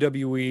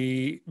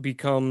WWE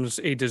becomes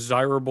a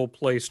desirable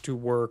place to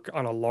work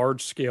on a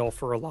large scale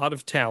for a lot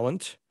of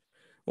talent,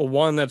 well,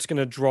 one, that's going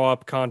to draw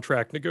up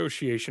contract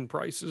negotiation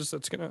prices.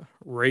 That's going to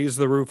raise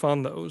the roof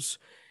on those.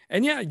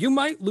 And yeah, you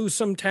might lose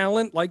some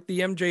talent like the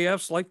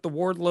MJFs, like the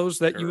Wardlows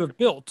that you have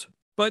built.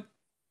 But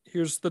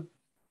here's the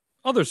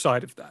other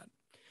side of that.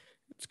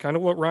 It's kind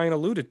of what Ryan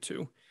alluded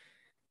to.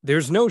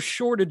 There's no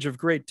shortage of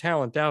great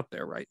talent out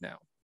there right now.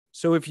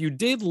 So if you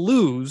did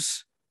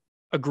lose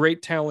a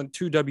great talent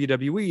to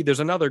WWE, there's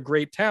another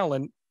great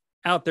talent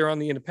out there on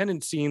the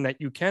independent scene that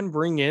you can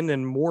bring in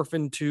and morph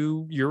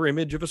into your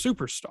image of a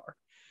superstar.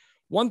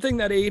 One thing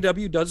that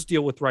AEW does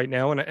deal with right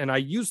now, and I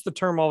use the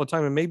term all the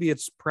time, and maybe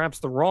it's perhaps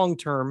the wrong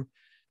term,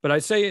 but I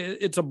say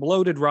it's a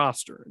bloated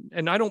roster.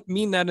 And I don't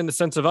mean that in the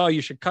sense of, oh,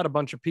 you should cut a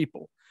bunch of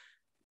people.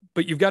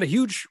 But you've got a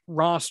huge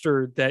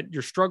roster that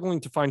you're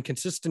struggling to find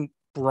consistent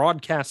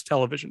broadcast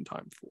television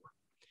time for.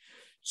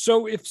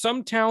 So if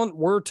some talent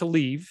were to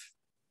leave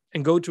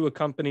and go to a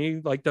company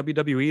like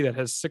WWE that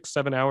has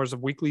 6-7 hours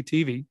of weekly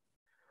TV,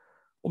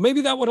 well,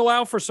 maybe that would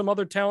allow for some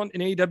other talent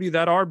in AEW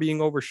that are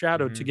being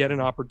overshadowed to get an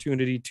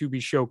opportunity to be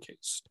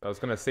showcased. I was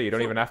going to say, you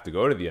don't even have to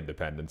go to the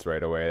independents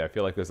right away. I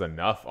feel like there's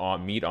enough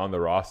meat on the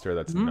roster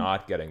that's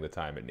not getting the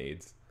time it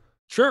needs.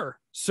 Sure.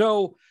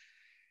 So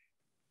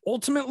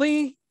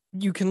ultimately,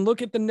 you can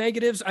look at the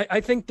negatives. I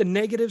think the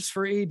negatives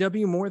for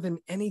AEW more than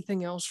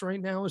anything else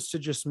right now is to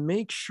just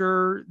make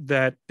sure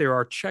that there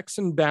are checks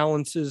and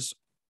balances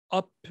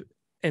up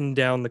and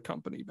down the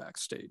company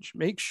backstage.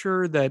 Make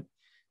sure that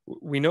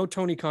we know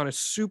Tony Khan is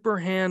super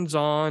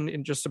hands-on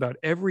in just about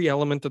every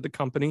element of the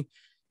company.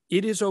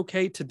 It is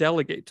okay to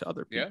delegate to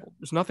other people. Yeah.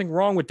 There's nothing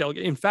wrong with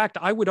delegating. In fact,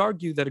 I would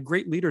argue that a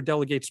great leader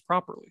delegates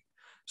properly.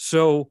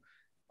 So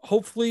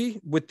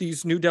hopefully with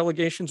these new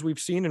delegations we've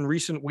seen in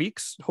recent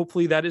weeks,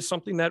 hopefully that is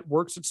something that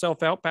works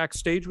itself out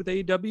backstage with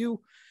AEW.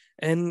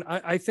 And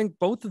I think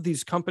both of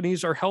these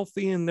companies are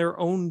healthy in their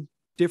own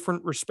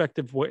different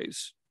respective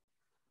ways.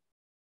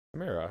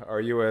 Samira,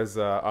 are you as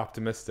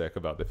optimistic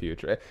about the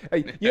future?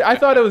 I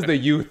thought it was the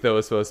youth that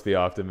was supposed to be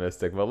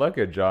optimistic, but look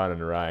at John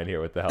and Ryan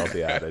here with the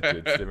healthy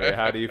attitudes. Samira,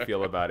 how do you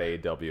feel about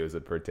AEW as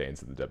it pertains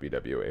to the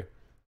WWE?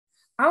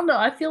 I don't know.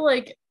 I feel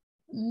like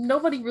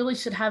nobody really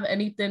should have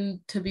anything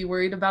to be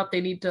worried about.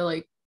 They need to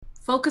like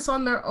focus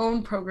on their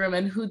own program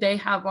and who they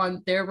have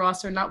on their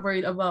roster, not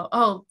worried about,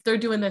 oh, they're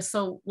doing this,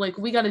 so like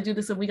we got to do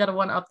this and we got to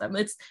one up them.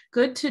 It's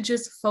good to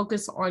just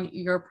focus on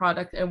your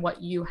product and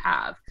what you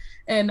have.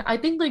 And I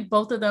think like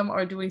both of them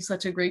are doing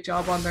such a great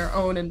job on their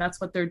own, and that's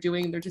what they're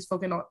doing. They're just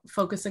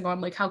focusing on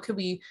like, how can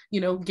we,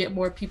 get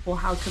more people?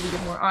 How can we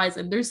get more eyes?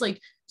 And there's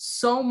like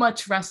so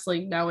much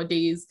wrestling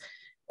nowadays.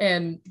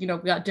 And, we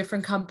got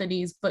different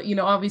companies, but,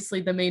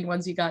 obviously the main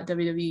ones, you got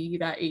WWE, you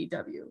got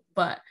AEW.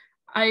 But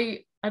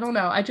I don't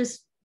know.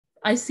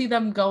 I see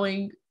them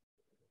going,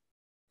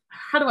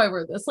 how do I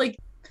word this? Like,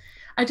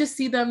 I just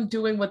see them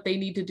doing what they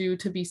need to do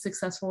to be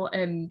successful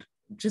and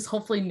just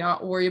hopefully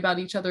not worry about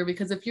each other,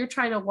 because if you're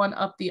trying to one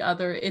up the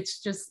other,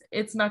 it's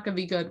not going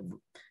to be good.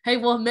 Hey,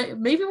 well,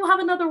 maybe we'll have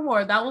another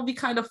war. That will be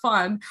kind of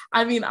fun.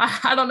 I mean,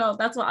 I don't know.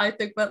 That's what I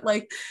think. But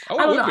like, I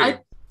don't know.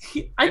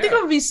 I think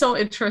it would be so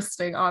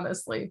interesting,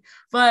 honestly.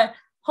 But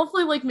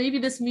hopefully, like, maybe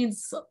this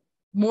means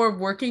more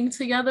working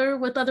together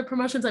with other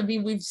promotions. I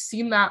mean, we've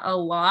seen that a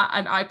lot,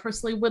 and I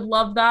personally would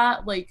love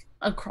that. Like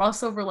a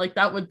crossover like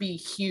that would be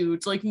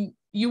huge. Like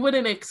you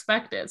wouldn't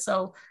expect it.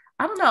 So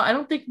I don't know. I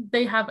don't think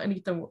they have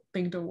anything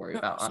to worry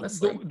about,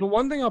 honestly. The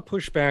one thing I'll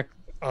push back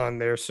on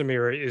there,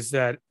 Samira, is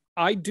that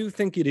I do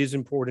think it is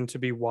important to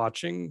be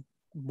watching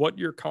what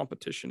your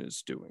competition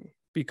is doing,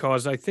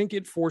 because I think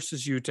it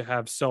forces you to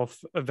have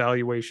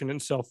self-evaluation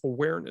and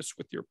self-awareness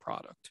with your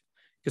product.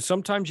 Because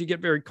sometimes you get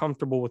very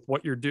comfortable with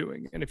what you're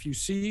doing. And if you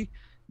see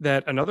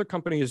that another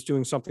company is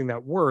doing something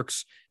that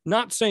works,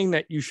 not saying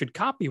that you should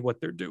copy what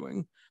they're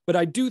doing, but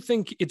I do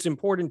think it's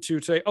important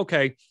to say,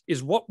 okay,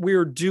 is what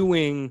we're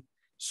doing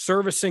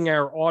servicing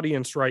our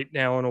audience right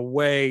now in a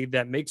way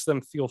that makes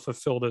them feel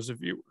fulfilled as a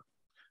viewer?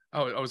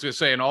 Oh, I was going to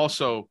say, and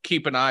also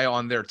keep an eye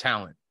on their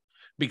talent.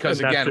 Because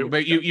again,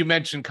 but you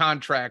mentioned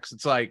contracts.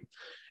 It's like,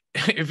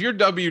 if you're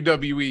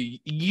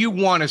WWE, you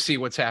want to see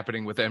what's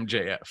happening with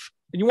MJF.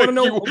 And you want to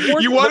know,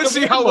 you want to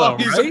see how long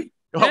he's, right?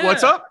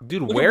 What's up?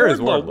 Dude, where is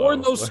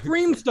Wardlow? Wardlow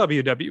screams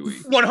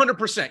WWE.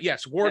 100%.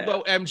 Yes.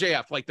 Wardlow,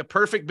 MJF, like the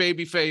perfect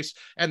baby face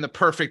and the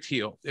perfect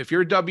heel. If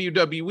you're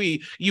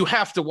WWE, you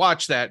have to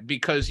watch that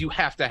because you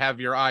have to have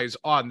your eyes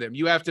on them.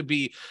 You have to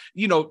be,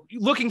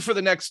 looking for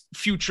the next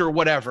future,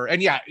 whatever.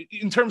 And yeah,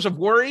 in terms of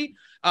worry,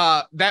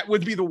 that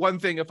would be the one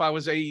thing if I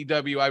was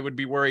AEW I would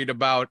be worried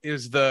about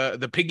is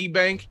the piggy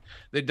bank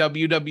that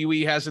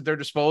WWE has at their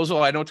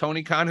disposal. I know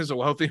Tony Khan is a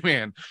wealthy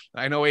man.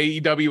 I know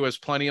AEW has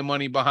plenty of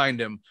money behind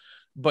him.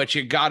 But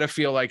you got to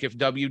feel like if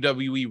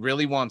WWE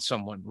really wants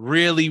someone,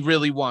 really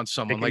wants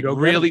someone, like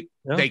really,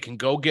 they can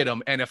go get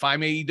them. And if I'm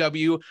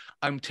AEW,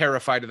 I'm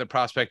terrified of the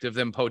prospect of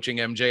them poaching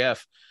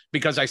MJF,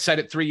 because I said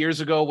it 3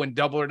 years ago when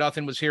Double or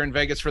Nothing was here in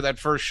Vegas for that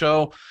first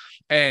show,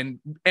 and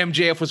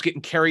MJF was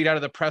getting carried out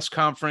of the press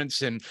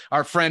conference, and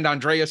our friend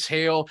Andreas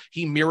Hale,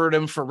 he mirrored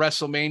him for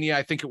WrestleMania.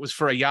 I think it was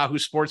for a Yahoo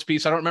Sports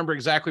piece. I don't remember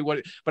exactly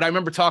but I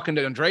remember talking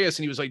to Andreas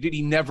and he was like, dude,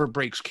 he never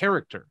breaks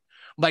character.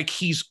 Like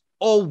he's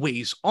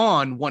always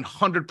on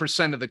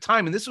 100% of the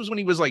time. And this was when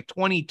he was like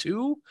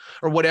 22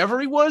 or whatever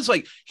he was.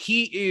 Like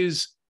he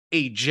is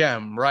a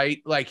gem, right?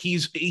 Like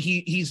he's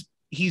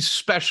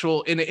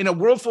special in a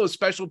world full of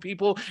special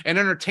people and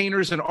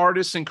entertainers and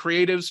artists and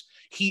creatives.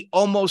 He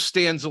almost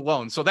stands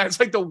alone. So that's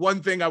like the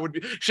one thing I would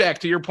be, Shaq,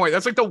 to your point,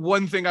 that's like the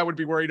one thing I would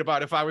be worried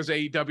about if I was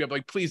AEW. I'm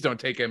like, please don't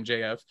take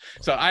MJF.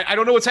 So I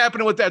don't know what's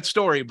happening with that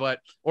story,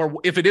 or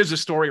if it is a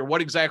story or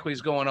what exactly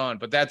is going on,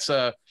 but that's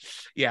a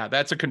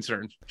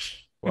concern.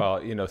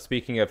 Well,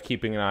 speaking of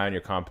keeping an eye on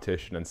your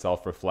competition and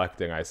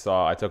self-reflecting,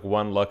 I took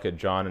one look at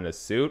John in his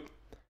suit,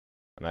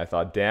 and I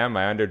thought, damn,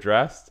 I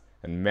underdressed,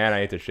 and man,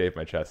 I need to shave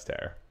my chest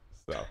hair.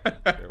 So, here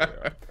we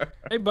are.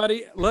 Hey,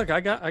 buddy, look,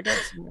 I got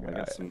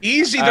some.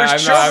 Easy,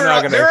 there's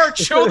children. There are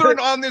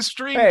children on this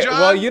stream, hey, John.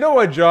 Well, you know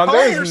what, John?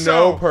 There's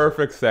no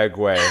perfect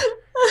segue.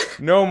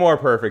 No more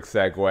perfect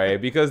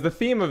segue, because the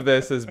theme of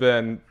this has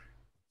been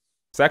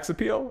sex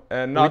appeal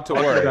and not to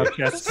worry.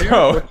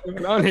 So, what's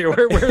going on here?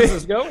 Where is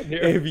this going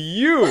here? If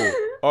you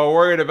are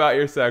worried about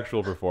your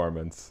sexual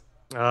performance,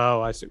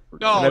 oh, I see.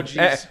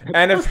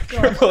 And if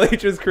Triple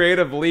H's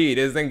creative lead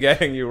isn't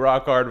getting you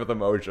rock hard with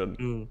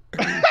emotion,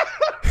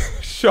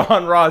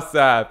 Sean Ross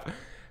Sapp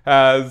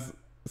has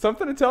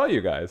something to tell you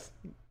guys.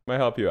 Might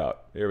help you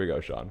out. Here we go,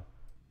 Sean.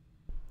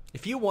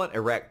 If you want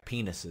erect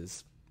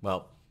penises,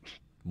 well,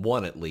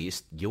 one at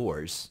least,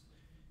 yours,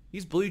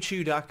 use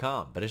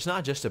BlueChew.com. But it's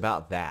not just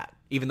about that,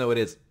 even though it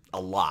is a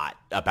lot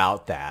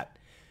about that.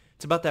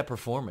 It's about that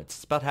performance.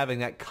 It's about having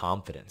that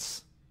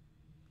confidence.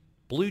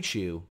 Blue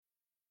Chew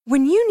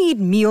When you need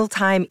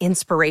mealtime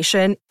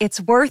inspiration,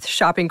 it's worth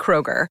shopping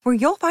Kroger, where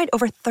you'll find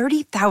over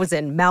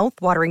 30,000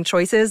 mouth-watering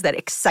choices that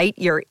excite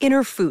your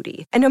inner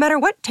foodie. And no matter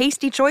what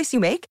tasty choice you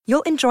make,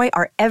 you'll enjoy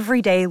our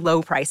everyday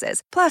low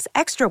prices, plus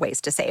extra ways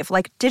to save,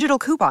 like digital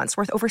coupons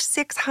worth over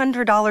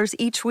 $600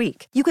 each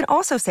week. You can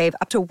also save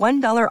up to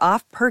 $1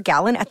 off per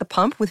gallon at the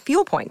pump with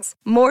fuel points.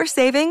 More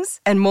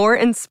savings and more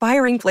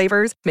inspiring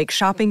flavors make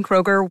shopping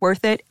Kroger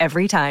worth it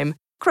every time.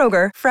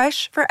 Kroger,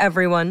 fresh for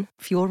everyone.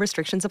 Fuel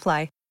restrictions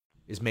apply.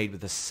 Is made with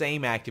the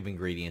same active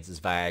ingredients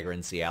as Viagra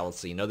and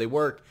Cialis. No, they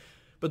work,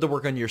 but they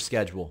work on your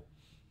schedule.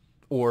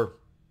 Or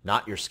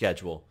not your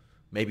schedule.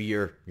 Maybe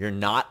you're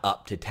not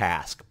up to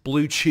task.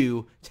 Blue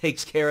Chew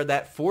takes care of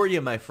that for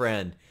you, my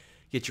friend.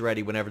 Get you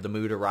ready whenever the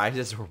mood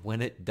arises or when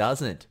it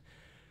doesn't.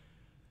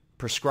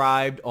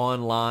 Prescribed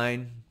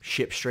online,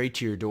 shipped straight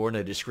to your door in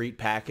a discreet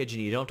package,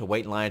 and you don't have to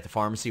wait in line at the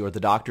pharmacy or the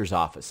doctor's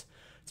office.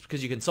 It's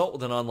because you consult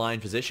with an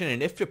online physician,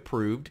 and if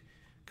approved,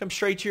 come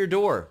straight to your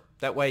door.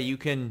 That way you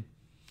can...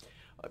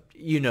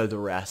 You know the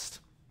rest.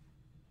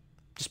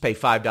 Just pay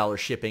 $5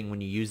 shipping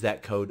when you use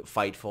that code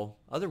FIGHTFUL.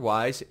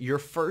 Otherwise, your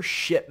first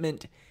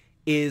shipment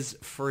is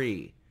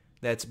free.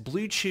 That's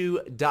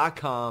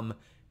BlueChew.com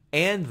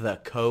and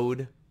the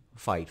code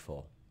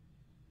FIGHTFUL.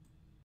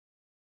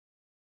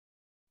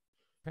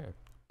 Okay.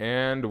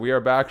 And we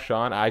are back,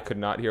 Sean. I could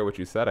not hear what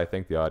you said. I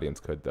think the audience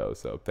could, though.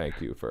 So thank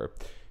you for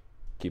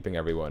keeping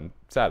everyone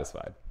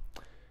satisfied.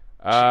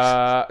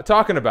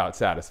 Talking about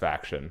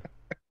satisfaction.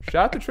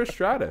 Shout out to Trish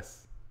Stratus.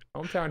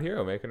 Hometown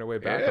hero making her way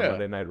back on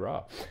Monday Night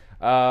Raw.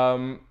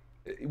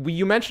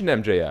 You mentioned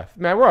MJF.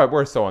 Man,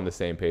 we're so on the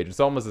same page. It's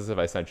almost as if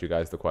I sent you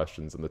guys the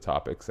questions and the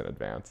topics in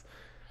advance.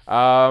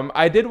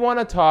 I did want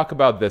to talk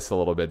about this a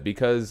little bit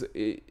because...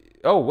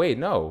 oh, wait,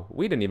 no.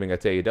 We didn't even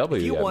get to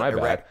AEW yet. My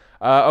bad.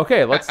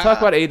 Okay, let's talk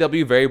about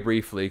AEW very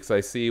briefly because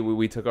I see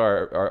we took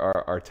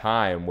our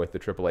time with the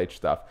Triple H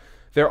stuff.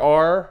 There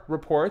are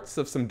reports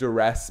of some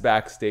duress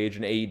backstage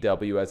in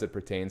AEW as it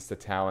pertains to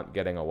talent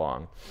getting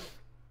along.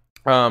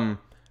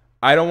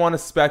 I don't want to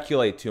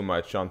speculate too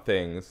much on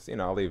things. You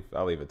know,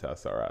 I'll leave it to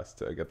SRS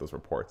to get those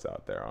reports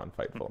out there on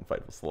Fightful and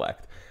Fightful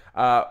Select.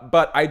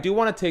 But I do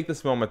want to take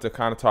this moment to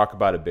kind of talk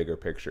about a bigger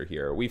picture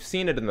here. We've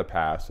seen it in the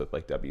past with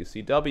like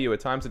WCW, at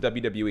times at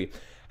WWE.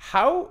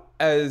 How,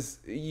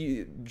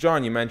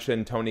 John, you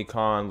mentioned Tony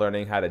Khan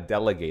learning how to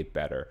delegate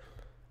better.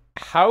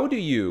 How do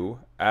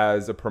you,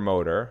 as a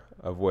promoter,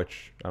 of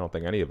which I don't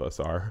think any of us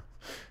are,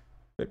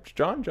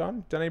 John,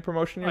 done any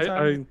promotion in your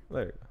time?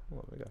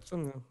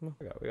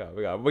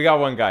 We got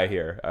one guy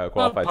here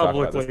qualified to talk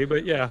about this.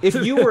 But yeah. If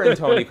you were in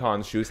Tony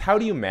Khan's shoes, how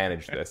do you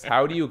manage this?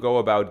 How do you go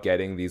about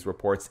getting these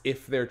reports,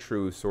 if they're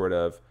true, sort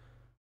of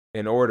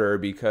in order?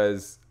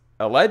 Because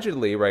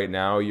allegedly right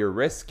now you're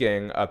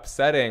risking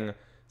upsetting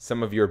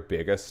some of your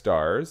biggest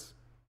stars,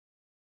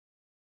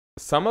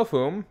 some of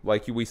whom,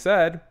 like we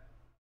said,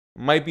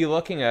 might be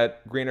looking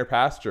at greener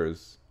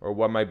pastures or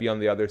what might be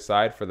on the other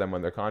side for them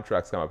when their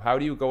contracts come up. How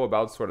do you go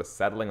about sort of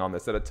settling on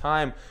this at a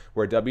time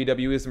where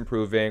WWE is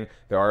improving?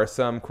 There are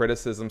some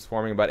criticisms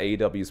forming about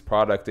AEW's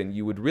product, and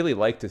you would really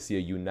like to see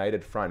a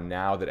united front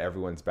now that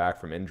everyone's back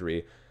from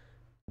injury.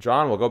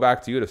 John, we'll go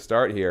back to you to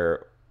start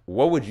here.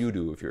 What would you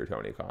do if you're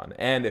Tony Khan,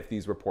 and if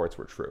these reports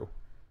were true?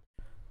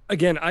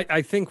 Again,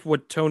 I think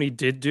what Tony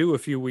did do a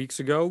few weeks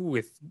ago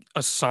with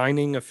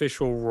assigning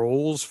official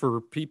roles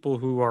for people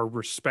who are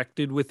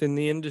respected within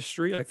the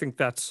industry, I think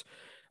that's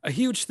a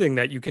huge thing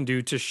that you can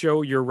do to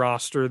show your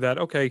roster that,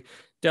 okay,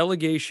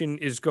 delegation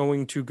is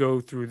going to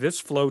go through this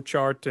flow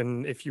chart.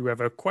 And if you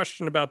have a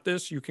question about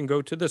this, you can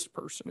go to this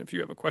person. If you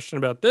have a question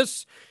about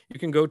this, you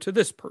can go to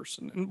this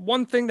person. And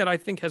one thing that I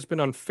think has been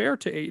unfair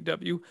to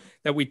AEW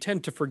that we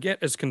tend to forget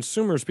as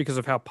consumers because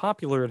of how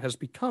popular it has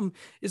become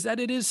is that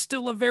it is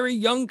still a very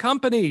young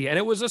company and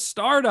it was a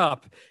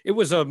startup. It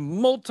was a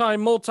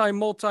multi-million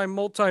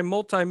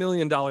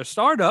dollar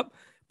startup,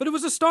 but it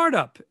was a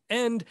startup.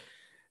 And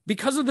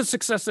because of the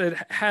success it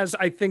has,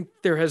 I think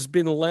there has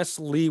been less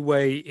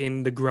leeway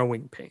in the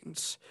growing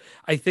pains.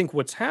 I think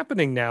what's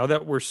happening now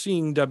that we're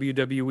seeing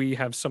WWE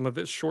have some of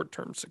its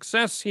short-term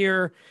success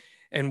here,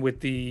 and with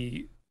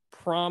the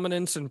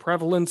prominence and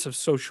prevalence of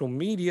social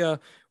media,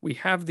 we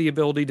have the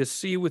ability to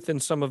see within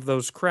some of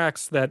those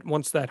cracks that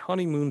once that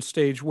honeymoon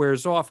stage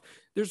wears off,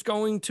 there's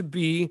going to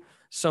be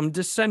some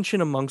dissension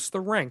amongst the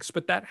ranks,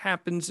 but that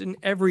happens in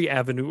every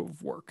avenue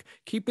of work.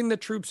 Keeping the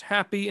troops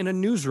happy in a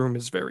newsroom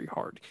is very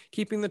hard.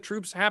 Keeping the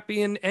troops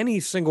happy in any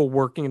single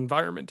working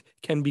environment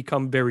can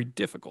become very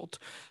difficult.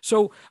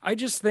 So I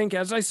just think,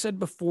 as I said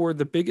before,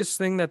 the biggest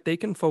thing that they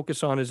can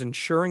focus on is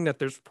ensuring that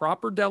there's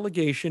proper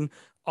delegation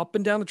up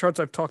and down the charts.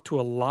 I've talked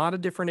to a lot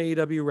of different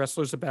AEW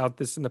wrestlers about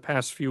this in the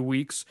past few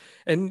weeks,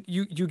 and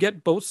you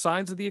get both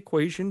sides of the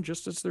equation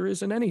just as there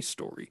is in any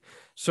story.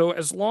 So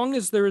as long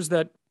as there is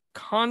that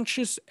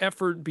conscious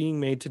effort being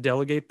made to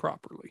delegate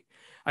properly,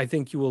 I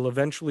think you will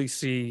eventually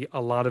see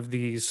a lot of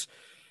these,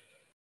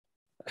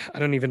 I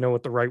don't even know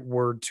what the right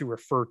word to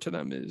refer to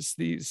them is,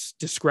 these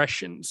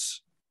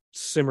discretions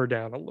simmer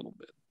down a little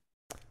bit.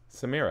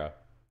 Samira,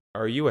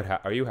 are you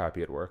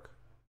happy at work?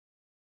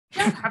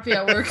 Happy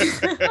at work.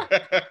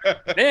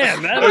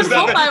 Man, that was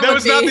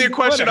not the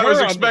question I was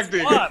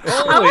expecting.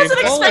 I wasn't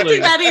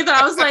expecting that either.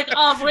 I was like,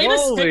 oh, wait a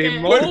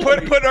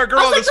second. Put our girl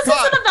on the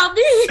spot. This isn't about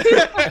me.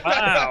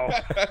 Wow.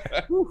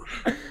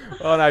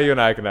 Well, now you and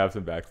I can have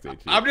some backstage.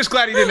 I'm just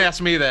glad he didn't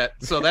ask me that.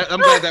 So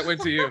I'm glad that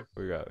went to you.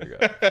 We got.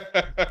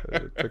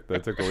 Took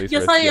the least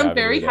Yes, I risky am avenue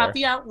very there.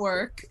 happy at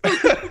work.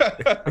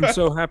 I'm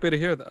so happy to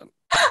hear that.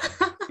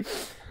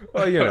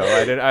 Well,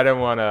 I didn't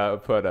want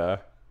to put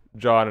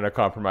John in a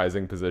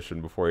compromising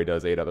position before he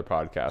does 8 other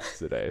podcasts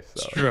today.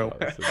 So true.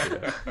 This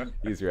would be an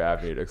easier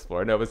avenue to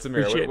explore. No, but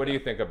Samir, what do you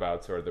think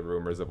about sort of the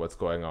rumors of what's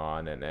going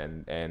on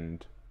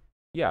and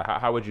yeah,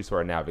 how would you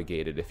sort of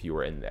navigate it if you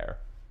were in there?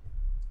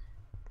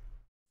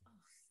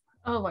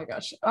 Oh my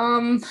gosh.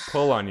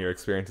 Pull on your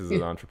experiences as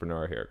an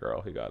entrepreneur here,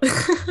 girl. You got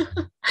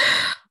it.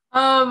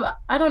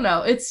 I don't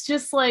know. It's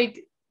just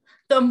like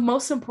the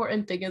most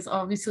important thing is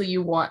obviously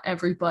you want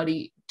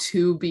everybody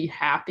to be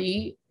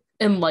happy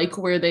and like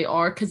where they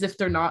are, because if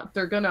they're not,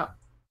 they're gonna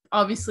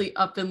obviously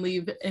up and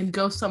leave and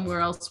go somewhere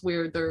else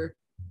where they're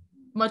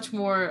much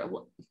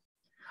more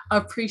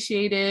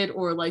appreciated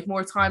or like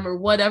more time or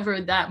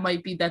whatever that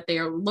might be that they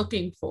are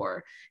looking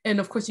for. And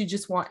of course you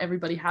just want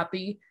everybody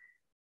happy.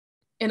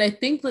 And I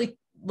think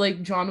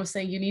like John was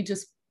saying, you need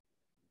just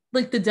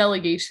like the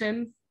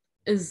delegation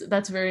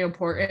that's very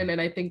important. And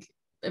I think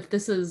if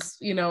this is,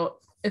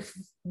 if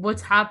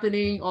what's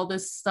happening, all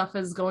this stuff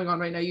is going on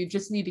right now, you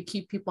just need to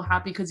keep people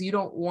happy, because you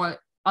don't want,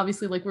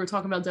 obviously, like we were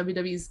talking about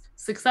WWE's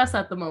success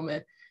at the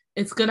moment,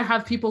 it's going to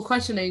have people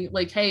questioning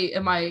like, hey,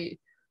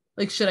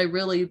 should I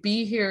really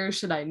be here?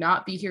 Should I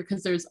not be here?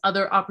 Because there's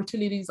other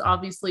opportunities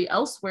obviously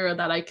elsewhere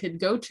that I could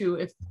go to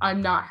if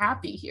I'm not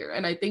happy here.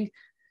 And I think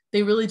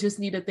they really just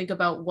need to think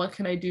about what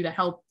can I do to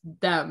help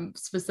them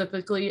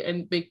specifically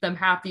and make them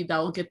happy. That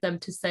will get them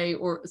to say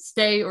or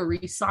stay or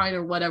resign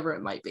or whatever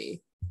it might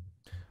be.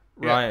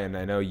 Ryan,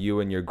 I know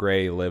you and your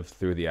Gray lived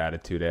through the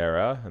Attitude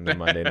Era and the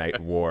Monday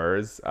Night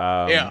Wars.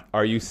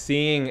 Are you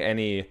seeing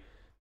any,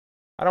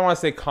 I don't want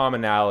to say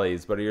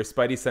commonalities, but are your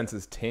spidey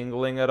senses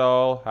tingling at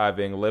all,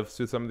 having lived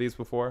through some of these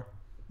before?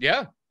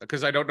 Yeah,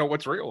 because I don't know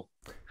what's real.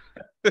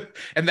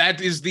 And that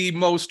is the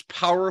most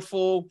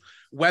powerful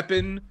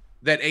weapon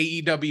that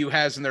AEW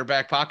has in their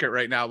back pocket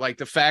right now. Like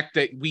the fact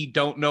that we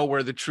don't know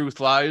where the truth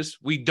lies.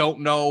 We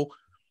don't know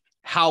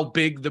how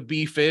big the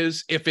beef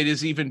is, if it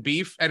is even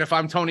beef. And if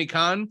I'm Tony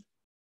Khan,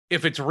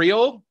 if it's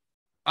real,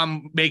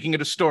 I'm making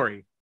it a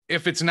story.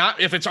 If it's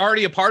not, if it's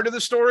already a part of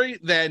the story,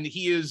 then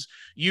he has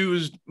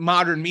used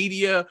modern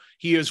media.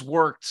 He has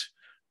worked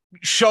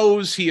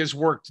shows. He has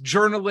worked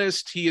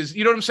journalist. He is,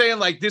 you know what I'm saying?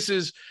 Like this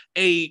is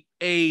a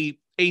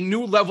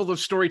new level of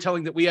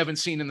storytelling that we haven't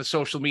seen in the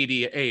social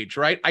media age,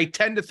 right? I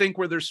tend to think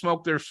where there's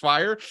smoke, there's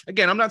fire.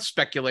 Again, I'm not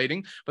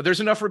speculating, but there's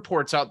enough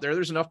reports out there.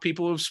 There's enough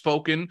people who have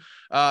spoken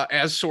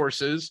as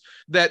sources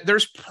that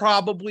there's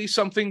probably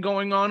something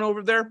going on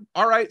over there.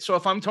 All right. So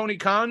if I'm Tony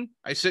Khan,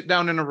 I sit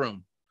down in a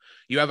room.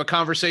 You have a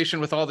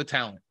conversation with all the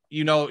talent.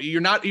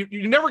 You're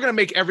never going to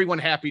make everyone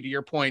happy, to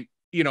your point,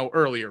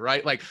 earlier,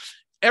 right? Like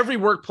every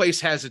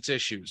workplace has its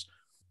issues.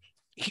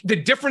 The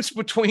difference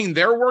between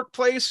their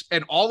workplace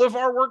and all of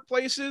our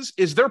workplaces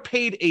is they're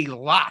paid a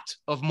lot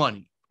of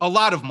money.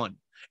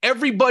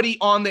 Everybody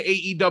on the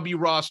AEW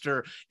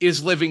roster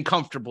is living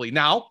comfortably.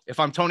 Now, if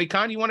I'm Tony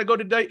Khan, you want to go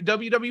to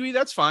WWE,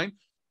 that's fine.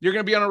 You're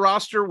going to be on a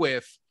roster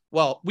with,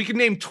 well, we can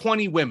name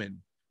 20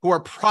 women who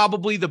are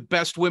probably the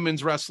best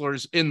women's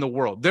wrestlers in the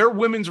world. Their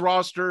women's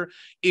roster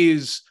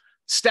is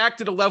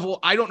stacked at a level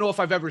I don't know if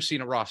I've ever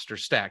seen a roster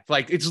stacked.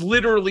 Like it's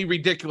literally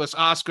ridiculous.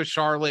 Asuka,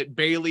 Charlotte,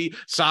 Bayley,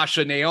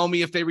 Sasha,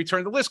 Naomi, if they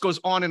return, the list goes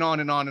on and on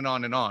and on and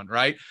on and on,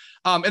 right?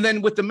 And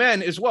then with the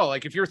men as well,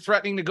 like if you're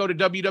threatening to go to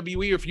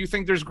WWE, or if you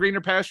think there's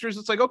greener pastures,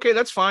 it's like, okay,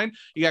 that's fine.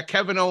 You got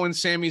Kevin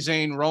Owens, Sami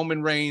Zayn,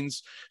 Roman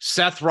Reigns,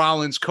 Seth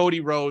Rollins,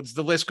 Cody Rhodes,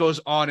 the list goes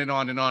on and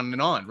on and on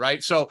and on,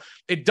 right? So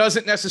it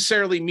doesn't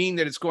necessarily mean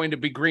that it's going to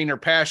be greener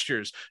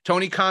pastures.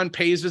 Tony Khan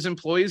pays his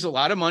employees a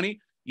lot of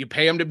money. You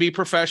pay them to be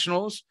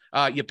professionals.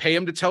 You pay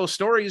them to tell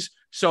stories.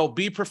 So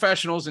be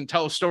professionals and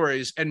tell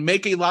stories and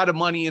make a lot of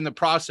money in the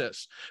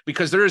process,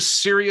 because there is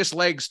serious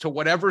legs to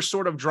whatever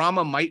sort of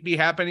drama might be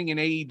happening in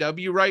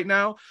AEW right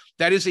now.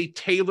 That is a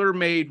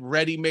tailor-made,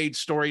 ready-made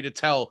story to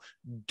tell.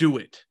 Do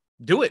it.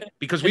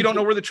 Because we don't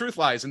know where the truth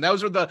lies. And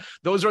those are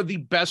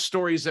the best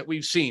stories that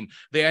we've seen.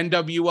 The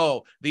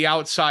NWO, the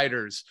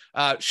Outsiders,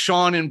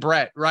 Sean and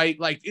Brett, right?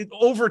 Like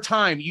over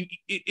time,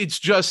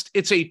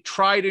 it's a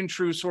tried and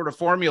true sort of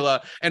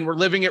formula, and we're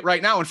living it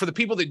right now. And for the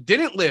people that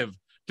didn't live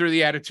through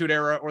the Attitude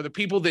Era, or the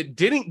people that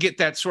didn't get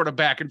that sort of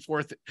back and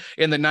forth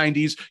in the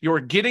 90s, you're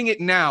getting it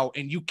now,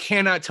 and you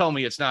cannot tell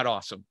me it's not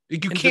awesome. You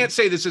can't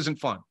say this isn't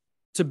fun.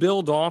 To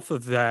build off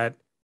of that,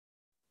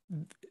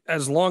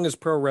 as long as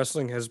pro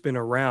wrestling has been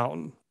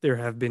around, there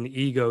have been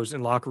egos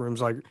in locker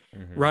rooms. Like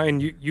Ryan,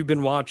 you've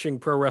been watching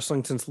pro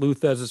wrestling since Lou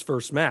Thesz's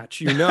first match.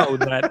 You know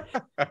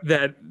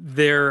that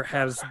there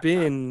has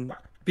been,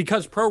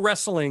 because pro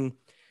wrestling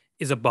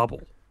is a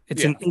bubble.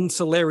 It's an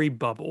insulary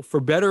bubble, for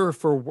better or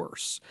for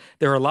worse.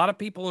 There are a lot of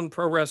people in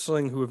pro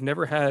wrestling who have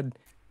never had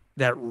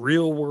that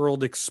real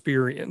world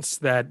experience,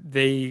 that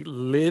they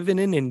live in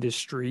an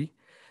industry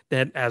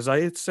that, as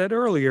I had said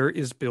earlier,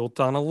 is built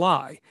on a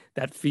lie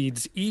that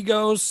feeds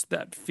egos,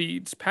 that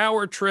feeds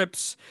power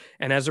trips.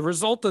 And as a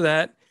result of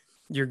that,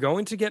 you're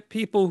going to get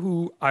people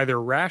who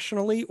either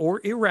rationally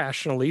or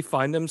irrationally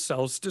find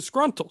themselves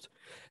disgruntled.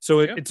 So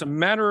it's a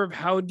matter of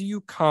how do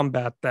you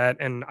combat that?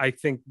 And I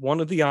think one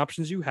of the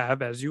options you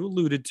have, as you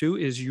alluded to,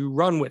 is you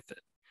run with it.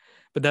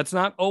 But that's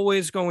not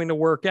always going to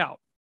work out.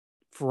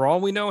 For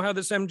all we know how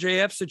this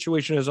MJF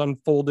situation has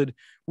unfolded,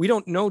 we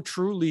don't know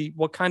truly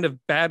what kind of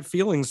bad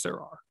feelings there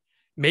are.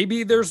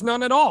 Maybe there's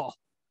none at all,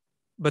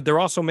 but there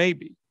also may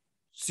be.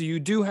 So you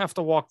do have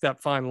to walk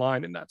that fine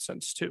line in that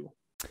sense too.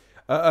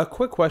 A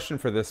quick question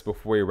for this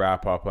before we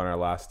wrap up on our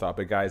last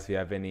topic. Guys, if you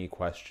have any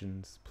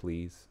questions,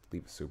 please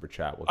leave a super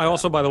chat. I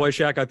also, by the way,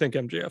 Shaq, I think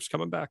MJF's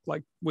coming back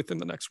like within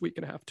the next week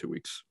and a half, 2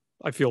 weeks.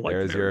 I feel like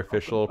there's your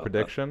official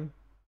prediction.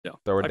 Yeah,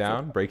 throw it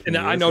down. Breaking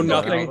news. I know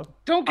nothing.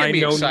 Don't get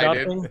me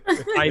excited.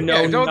 I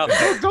know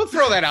nothing. Don't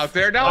throw that out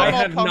there. Now I I'm all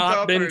have pumped not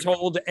up been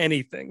told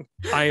anything.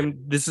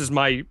 This is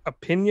my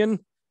opinion.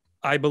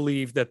 I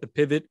believe that the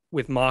pivot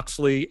with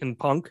Moxley and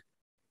Punk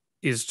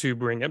is to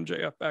bring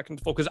MJF back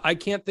into full, because I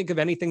can't think of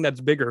anything that's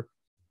bigger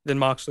than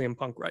Moxley and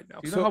Punk right now.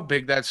 You know how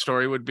big that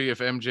story would be if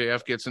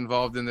MJF gets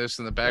involved in this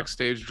and the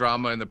backstage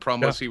drama and the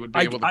promos he would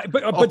be able to.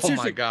 But oh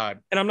my God!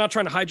 And I'm not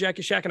trying to hijack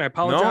you, Shaq, and I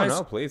apologize.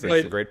 No, please.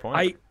 It's a great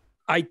point.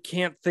 I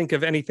can't think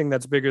of anything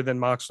that's bigger than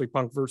Moxley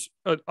Punk versus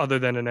other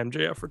than an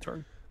MJF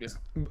return. Yeah.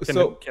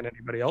 Can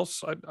anybody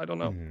else? I don't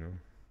know.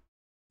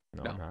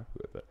 No, I'm happy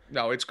with it.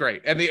 No, it's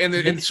great.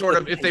 And sort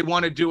of if they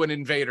want to do an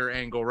Invader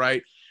angle,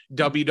 right? And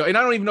I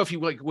don't even know if you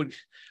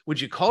would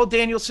you call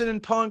Danielson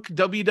and Punk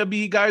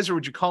WWE guys, or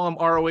would you call them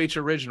ROH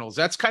originals?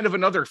 That's kind of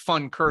another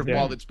fun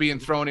curveball that's being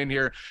thrown in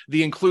here.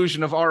 The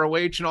inclusion of ROH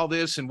and all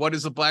this, and what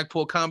is the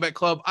Blackpool Combat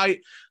Club? I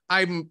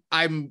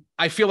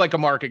feel like a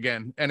mark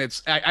again,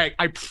 and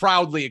I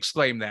proudly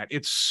exclaim that.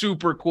 It's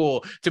super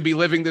cool to be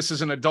living this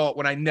as an adult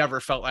when I never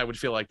felt I would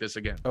feel like this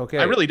again. Okay,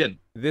 I really didn't.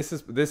 This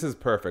is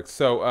perfect.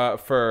 So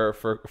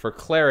for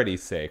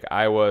clarity's sake,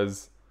 I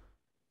was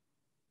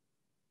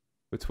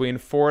between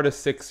 4 to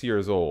 6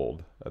 years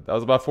old. I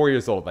was about 4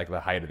 years old, like the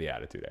height of the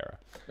Attitude Era.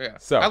 Yeah.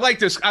 So I like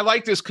this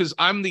because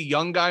I'm the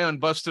young guy on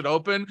Busted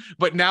Open,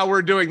 but now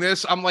we're doing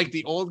this. I'm like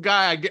the old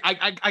guy.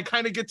 I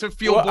kind of get to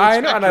feel. Well, I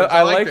know, and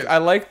I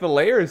like the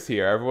layers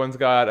here. Everyone's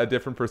got a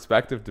different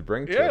perspective to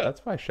bring to it.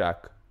 That's why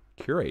Shaq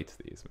curates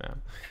these,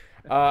 man.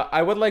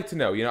 I would like to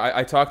know.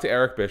 I talked to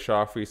Eric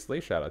Bischoff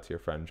recently. Shout out to your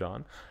friend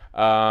John.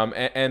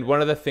 And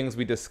one of the things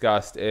we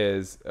discussed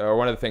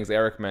one of the things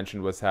Eric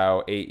mentioned was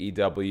how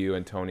AEW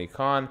and Tony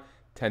Khan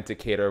tend to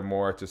cater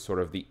more to sort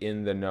of the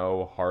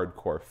in-the-know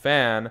hardcore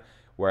fan,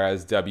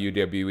 whereas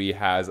WWE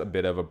has a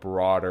bit of a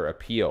broader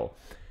appeal.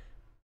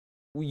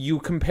 You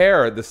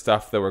compare the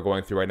stuff that we're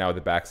going through right now with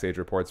the backstage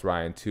reports,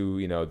 Ryan, to,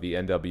 the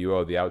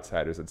NWO, the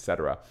Outsiders,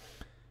 etc.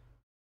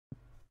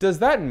 Does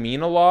that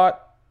mean a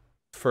lot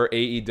for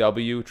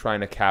AEW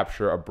trying to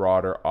capture a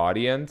broader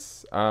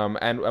audience?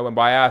 And what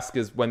I ask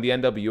is, when the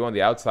NWO and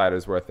the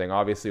Outsiders were a thing,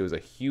 obviously it was a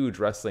huge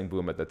wrestling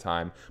boom at the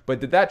time, but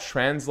did that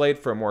translate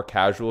for a more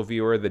casual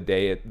viewer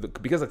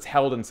because it's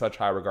held in such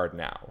high regard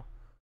now?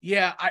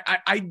 Yeah,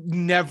 I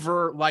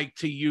never like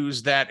to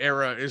use that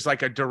era as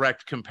like a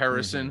direct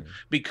comparison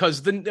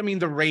because the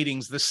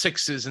ratings, the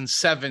 6s and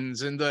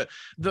 7s and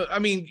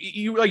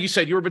you, like you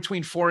said, you were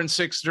between 4 and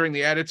 6 during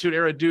the Attitude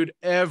Era, dude.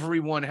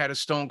 Everyone had a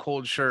Stone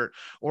Cold shirt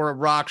or a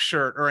Rock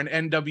shirt or an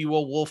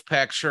NWO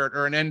Wolfpack shirt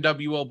or an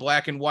NWO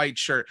Black and White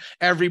shirt.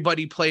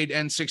 Everybody played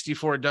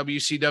N64,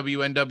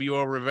 WCW,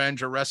 NWO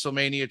Revenge or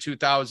WrestleMania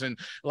 2000.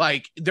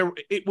 Like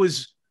it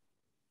was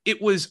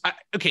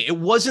okay. It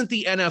wasn't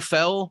the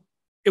NFL.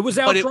 It was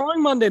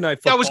outdrawing Monday Night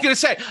Football. I was going to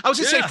say,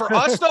 for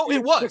us, though,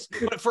 it was.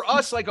 But for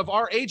us, like of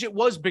our age, it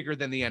was bigger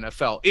than the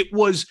NFL. It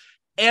was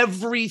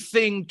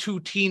everything to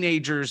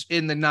teenagers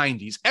in the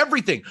 90s.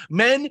 Everything.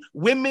 Men,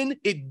 women,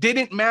 it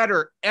didn't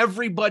matter.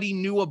 Everybody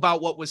knew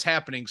about what was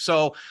happening.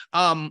 So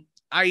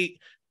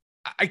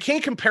I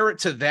can't compare it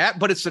to that,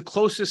 but it's the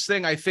closest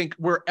thing I think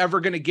we're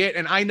ever going to get.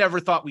 And I never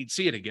thought we'd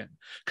see it again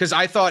because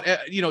I thought,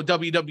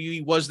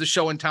 WWE was the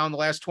show in town the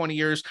last 20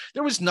 years.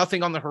 There was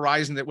nothing on the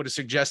horizon that would have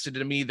suggested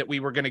to me that we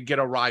were going to get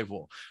a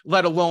rival,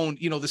 let alone,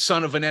 the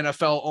son of an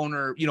NFL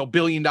owner, $1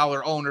 billion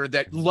owner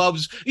that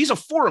he's a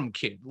forum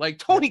kid. Like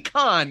Tony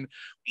Khan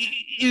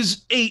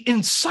is a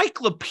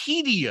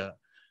encyclopedia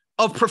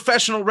of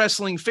professional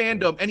wrestling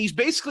fandom. And he's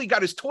basically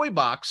got his toy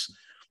box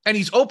and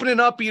he's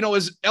opening up,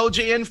 his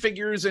LJN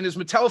figures and his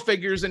Mattel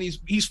figures, and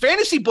he's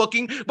fantasy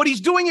booking, but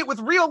he's doing it with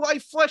real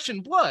life flesh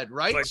and blood,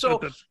 right? Like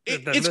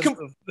it's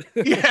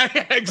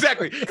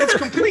exactly.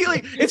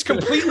 It's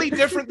completely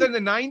different than the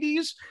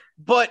 90s,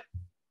 but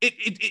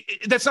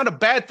that's not a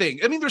bad thing.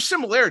 I mean, there's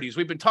similarities.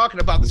 We've been talking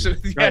about this. Yes,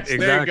 exactly.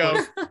 There you go.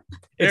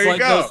 There you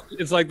go.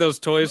 It's like those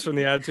toys from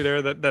the Attitude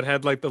Era that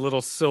had like the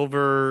little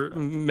silver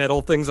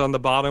metal things on the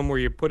bottom where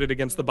you put it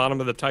against the bottom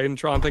of the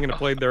Titantron thing and it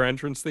played their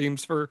entrance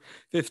themes for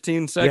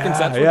 15 seconds.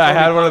 Yeah, I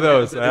had one of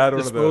those.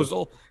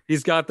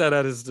 He's got that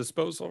at his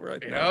disposal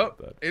right now.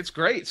 It's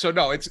great. So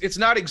no, it's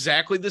not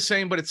exactly the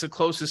same, but it's the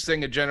closest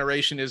thing a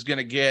generation is going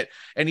to get.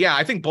 And yeah,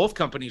 I think both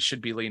companies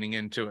should be leaning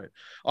into it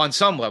on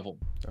some level.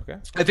 Okay.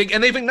 I think,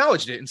 and they've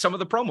acknowledged it in some of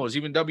the promos,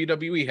 even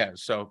WWE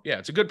has. So yeah,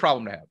 it's a good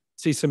problem to have.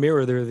 See,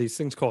 Samira, there are these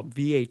things called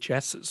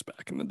VHSs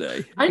back in the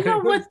day. I know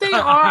what they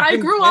are. I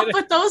grew up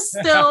with those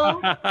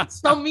still.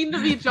 So mean to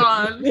me,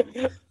 John.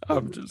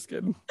 I'm just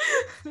kidding.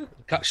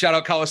 Shout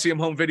out Coliseum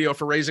Home Video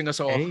for raising us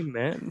all.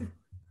 Amen.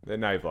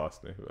 Now you've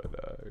lost me.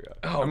 But,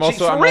 I'm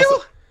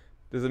also.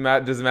 Does it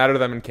matter to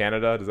them in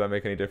Canada? Does that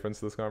make any difference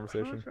to this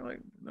conversation?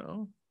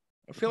 No.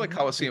 I feel like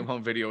Coliseum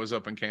Home Video is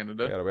up in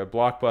Canada. Yeah, we have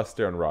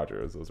Blockbuster and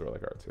Rogers. Those were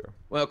like our two.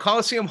 Well,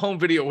 Coliseum Home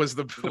Video was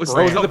the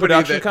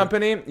production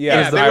company.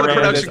 Yeah, I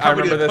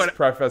remember this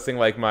prefacing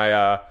like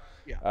my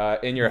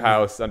In Your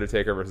House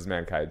Undertaker versus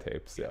Mankind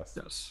tapes.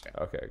 Yes.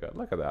 Okay, good.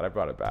 Look at that. I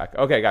brought it back.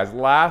 Okay, guys.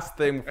 Last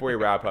thing before we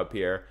wrap up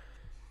here.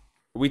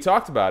 We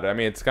talked about it. I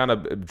mean, it's kind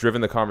of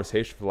driven the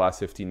conversation for the last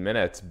 15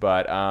 minutes,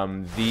 but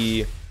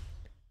the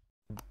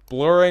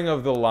blurring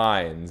of the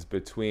lines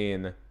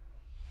between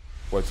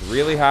what's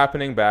really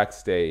happening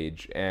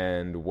backstage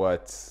and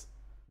what's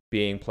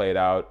being played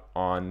out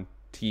on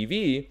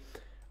TV,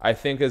 I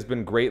think has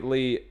been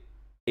greatly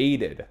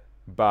aided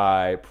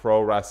by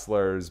pro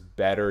wrestlers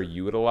better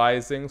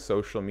utilizing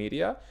social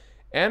media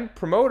and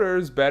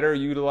promoters better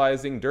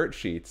utilizing dirt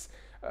sheets.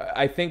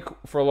 I think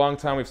for a long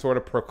time we've sort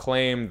of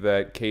proclaimed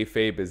that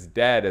kayfabe is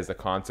dead as a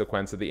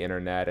consequence of the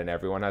internet and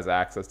everyone has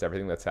access to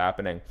everything that's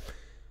happening.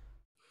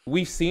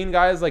 We've seen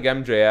guys like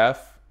MJF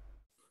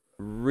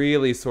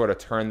really sort of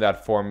turn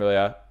that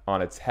formula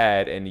on its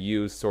head and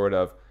use sort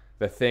of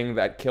the thing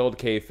that killed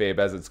kayfabe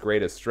as its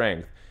greatest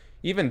strength.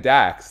 Even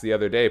Dax the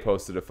other day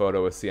posted a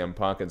photo with CM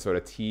Punk and sort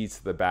of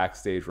teased the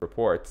backstage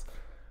reports.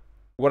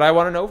 What I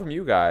want to know from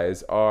you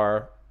guys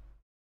are,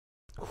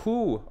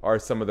 who are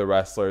some of the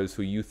wrestlers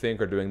who you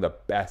think are doing the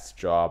best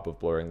job of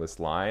blurring this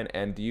line?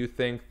 And do you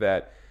think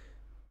that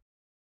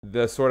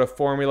the sort of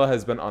formula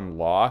has been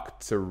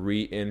unlocked to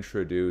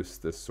reintroduce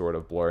this sort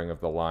of blurring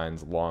of the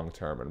lines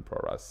long-term in pro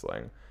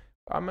wrestling?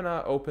 I'm going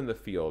to open the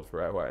field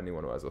for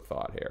anyone who has a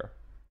thought here.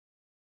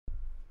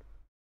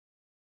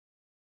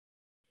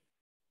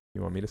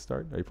 You want me to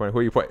start? Are you pointing? Who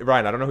are you pointing?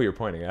 Ryan, I don't know who you're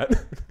pointing at.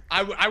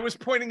 I was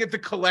pointing at the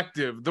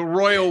collective, the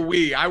royal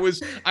we. I was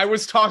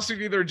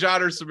tossing either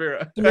John or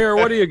Samira. Samira,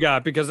 what do you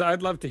got? Because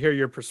I'd love to hear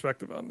your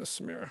perspective on this,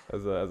 Samira.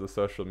 As a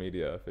social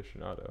media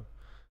aficionado.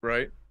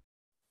 Right.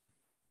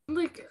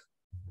 Like,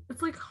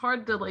 it's like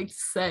hard to like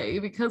say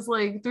because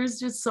like there's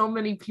just so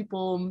many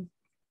people.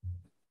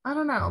 I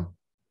don't know.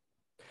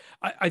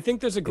 I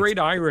think there's a great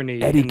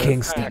irony. Eddie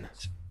Kingston.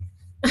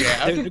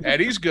 Yeah,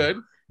 Eddie's good.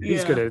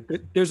 He's good at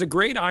it. There's a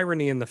great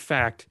irony in the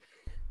fact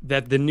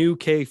that the new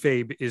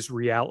kayfabe is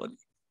reality,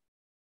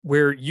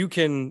 where you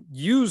can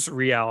use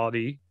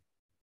reality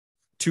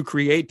to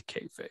create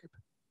kayfabe,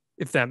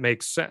 if that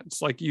makes sense,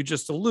 like you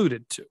just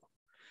alluded to.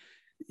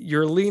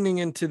 You're leaning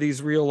into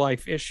these real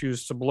life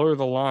issues to blur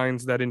the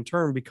lines that in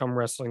turn become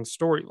wrestling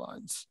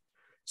storylines.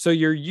 So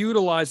you're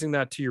utilizing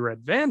that to your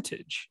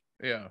advantage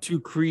to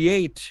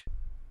create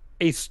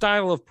a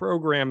style of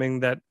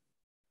programming that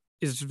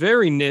is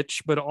very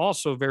niche, but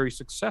also very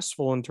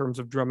successful in terms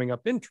of drumming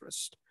up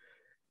interest.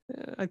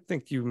 I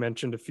think you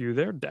mentioned a few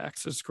there.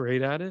 Dax is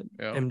great at it.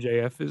 Yeah.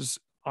 MJF is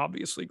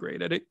obviously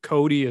great at it.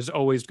 Cody is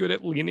always good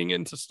at leaning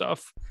into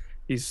stuff.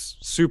 He's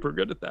super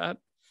good at that.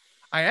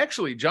 I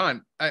actually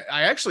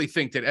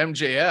think that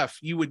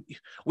MJF,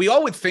 we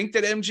all would think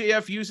that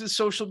MJF uses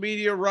social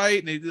media,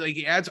 right? And like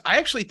he adds, I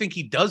actually think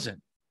he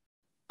doesn't.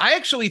 I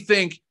actually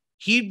think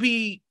he'd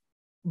be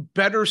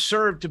better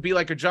served to be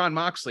like a John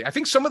Moxley. I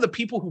think some of the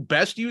people who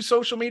best use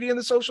social media in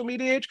the social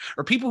media age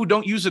are people who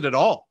don't use it at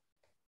all.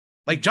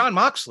 Like John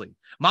Moxley.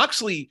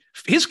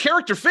 His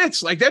character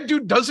fits. Like that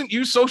dude doesn't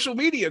use social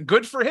media.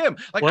 Good for him.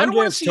 Like I don't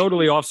want to see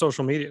totally off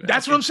social media.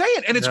 That's what I'm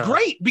saying. And it's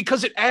great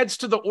because it adds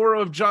to the aura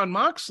of John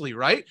Moxley,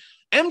 right?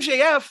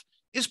 MJF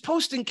is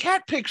posting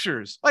cat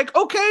pictures. Like,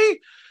 okay,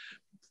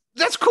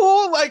 that's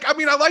cool. Like, I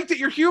mean, I like that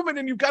you're human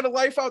and you've got a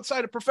life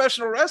outside of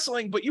professional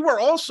wrestling, but you are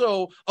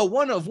also a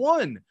one of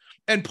one.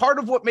 And part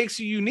of what makes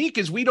you unique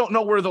is we don't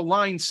know where the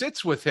line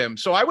sits with him.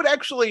 So I would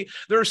actually,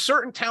 there are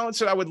certain talents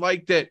that I would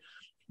like that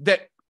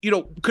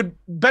could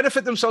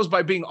benefit themselves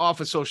by being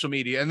off of social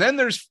media. And then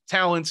there's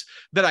talents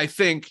that I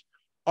think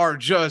are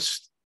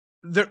just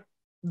the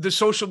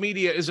social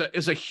media is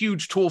a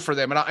huge tool for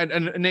them. And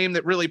a name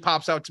that really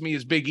pops out to me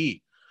is Big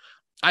E.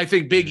 I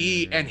think Big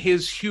E and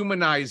his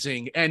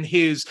humanizing and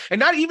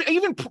not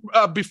even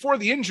before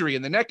the injury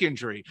and the neck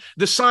injury,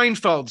 the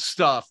Seinfeld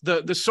stuff,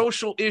 the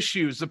social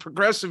issues, the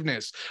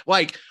progressiveness,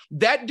 like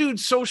that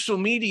dude's social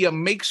media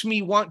makes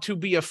me want to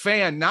be a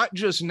fan, not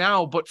just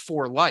now, but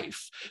for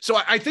life.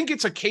 So I think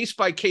it's a case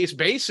by case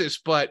basis,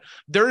 but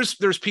there's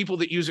people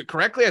that use it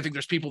correctly. I think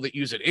there's people that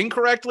use it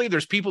incorrectly.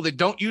 There's people that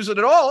don't use it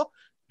at all.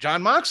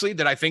 Jon Moxley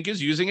that I think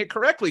is using it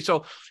correctly.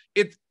 So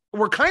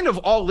we're kind of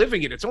all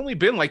living it. It's only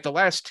been like the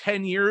last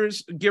 10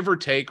 years, give or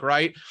take,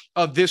 right,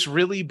 of this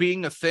really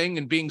being a thing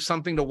and being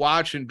something to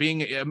watch and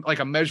being like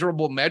a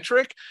measurable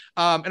metric.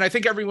 And I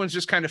think everyone's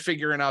just kind of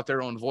figuring out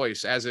their own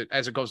voice as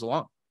it goes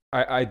along.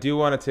 I do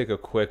want to take a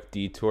quick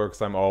detour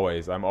because I'm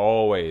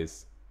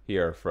always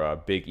here for a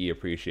Big E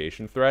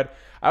appreciation thread.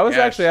 I was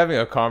actually having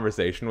a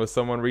conversation with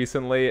someone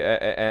recently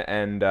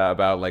and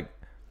about like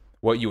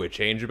what you would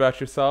change about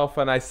yourself.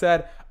 And I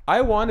said,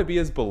 I want to be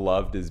as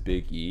beloved as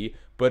Big E,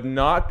 but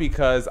not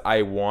because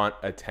I want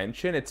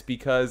attention. It's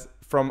because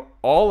from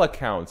all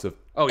accounts of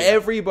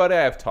everybody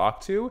I've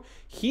talked to,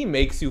 he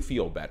makes you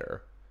feel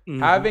better.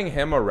 Mm-hmm. Having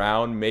him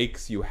around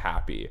makes you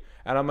happy.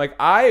 And I'm like,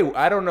 I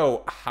don't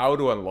know how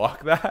to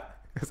unlock that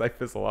because I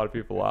piss a lot of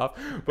people off,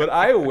 but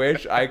I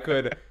wish I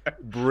could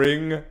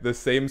bring the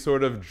same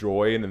sort of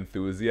joy and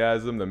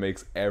enthusiasm that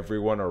makes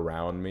everyone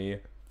around me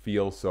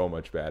feel so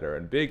much better.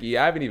 And Big E,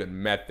 I haven't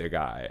even met the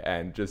guy,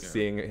 and just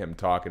seeing him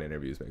talk in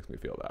interviews makes me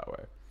feel that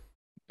way.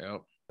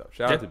 Yep. So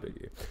shout out to Big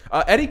E.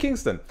 Eddie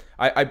Kingston,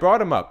 I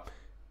brought him up.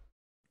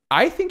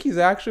 I think he's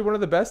actually one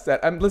of the best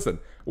at. Listen,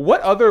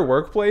 what other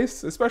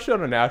workplace, especially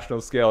on a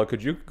national scale,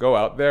 could you go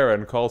out there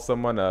and call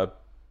someone a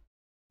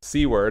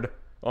C word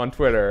on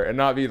Twitter and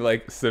not be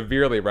like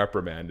severely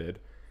reprimanded?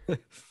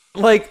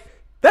 Like,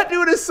 that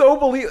dude is so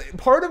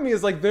part of me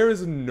is like, there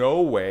is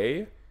no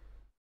way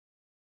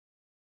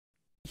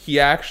he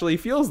actually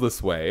feels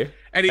this way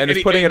and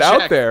is putting it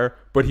out there,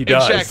 but he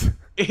does.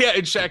 Yeah,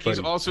 and Shaq, he's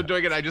also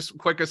doing it.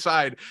 Quick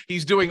aside,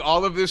 he's doing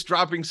all of this,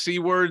 dropping C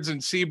words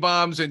and C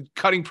bombs and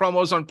cutting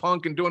promos on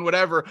Punk and doing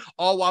whatever,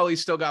 all while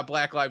he's still got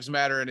Black Lives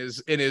Matter in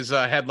his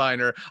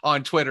headliner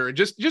on Twitter. And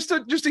just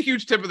a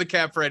huge tip of the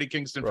cap for Eddie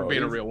Kingston for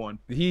being a real one.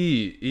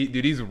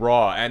 Dude, he's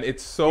raw, and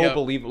it's so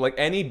believable. Like,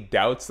 any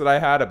doubts that I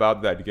had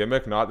about that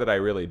gimmick, not that I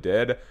really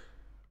did,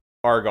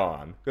 are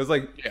gone, because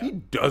he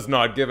does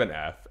not give an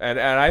F, and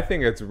I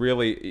think it's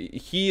really,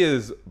 he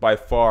is by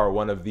far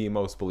one of the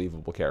most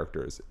believable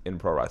characters in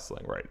pro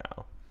wrestling right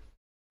now.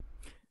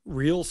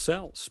 Real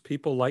sells.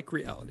 People like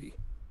reality,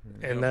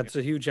 and that's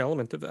a huge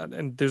element of that.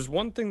 And there's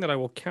one thing that I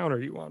will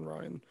counter you on,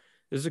 Ryan.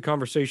 This is a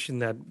conversation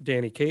that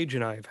Danny Cage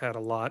and I have had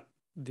a lot,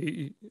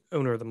 the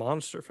owner of the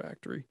Monster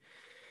Factory.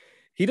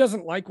 He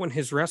doesn't like when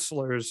his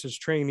wrestlers, his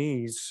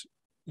trainees,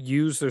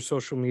 use their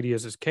social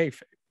medias as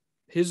kayfabe.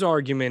 His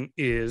argument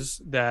is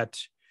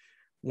that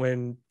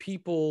when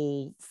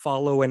people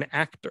follow an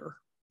actor,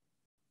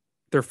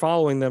 they're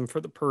following them for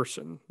the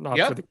person, not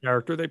for the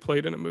character they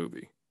played in a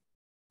movie.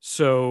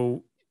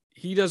 So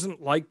he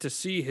doesn't like to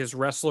see his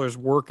wrestlers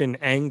work in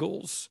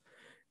angles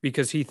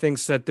because he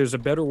thinks that there's a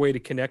better way to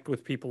connect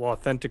with people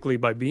authentically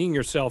by being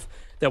yourself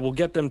that will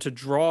get them to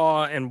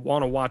draw and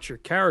want to watch your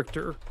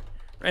character.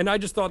 And I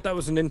just thought that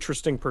was an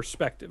interesting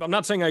perspective. I'm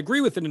not saying I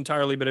agree with it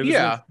entirely, but it was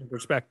an interesting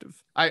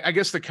perspective. I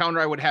guess the counter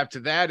I would have to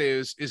that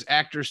is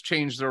actors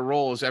change their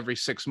roles every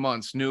 6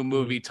 months. New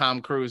movie,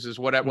 Tom Cruise is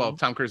whatever. Well,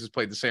 Tom Cruise has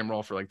played the same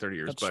role for like 30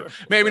 years, but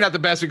maybe not the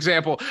best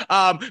example.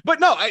 But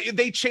no,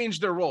 they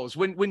change their roles.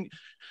 When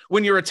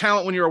you're a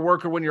talent, when you're a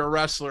worker, when you're a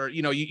wrestler,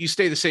 you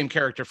stay the same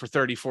character for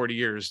 30, 40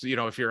 years,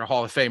 if you're a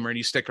Hall of Famer and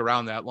you stick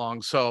around that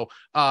long. So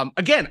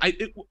again,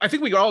 I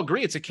think we all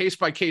agree it's a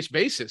case-by-case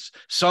basis.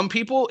 Some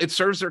people, it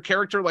serves their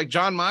character like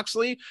Jon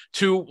Moxley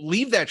to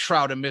leave that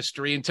shroud of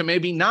mystery and to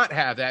maybe not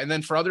have that. And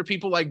then for other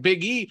people like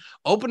Big E,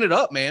 open it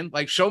up, man.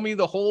 Like, show me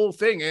the whole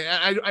thing.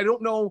 I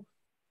don't know.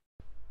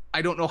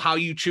 I don't know how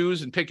you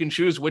choose and pick and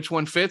choose which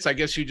one fits. I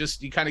guess you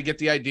kind of get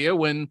the idea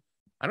when,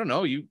 I don't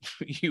know, you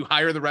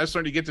hire the wrestler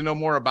and you get to know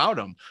more about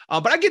him.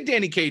 But I get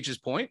Danny Cage's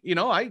point. We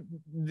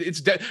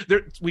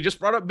just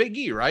brought up Big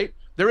E, right?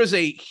 There is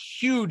a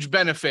huge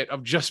benefit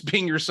of just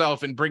being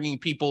yourself and bringing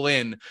people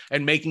in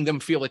and making them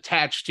feel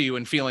attached to you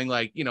and feeling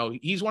like,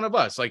 he's one of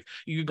us. Like,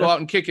 you could go out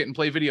and kick it and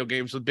play video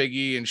games with Big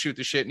E and shoot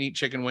the shit and eat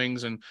chicken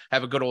wings and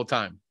have a good old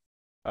time.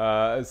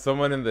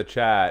 Someone in the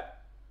chat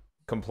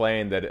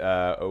complained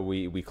that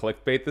we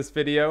clickbait this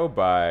video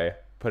by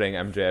putting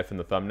MJF in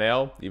the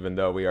thumbnail, even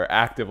though we are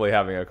actively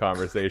having a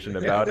conversation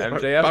about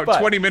MJF. About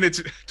 20 minutes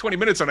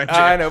on MJF.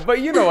 I know,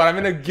 but you know what? I'm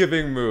in a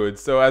giving mood.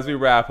 So as we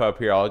wrap up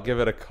here, I'll give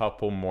it a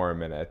couple more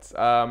minutes.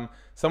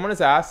 Someone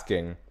is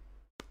asking,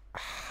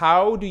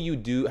 how do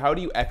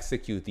you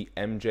execute the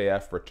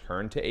MJF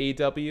return to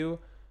AEW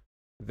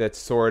that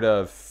sort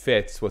of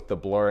fits with the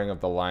blurring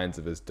of the lines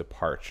of his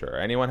departure?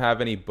 Anyone have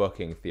any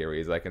booking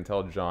theories? I can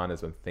tell John has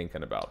been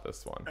thinking about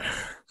this one.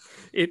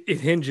 It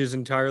hinges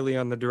entirely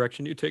on the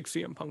direction you take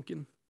CM Punk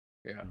in.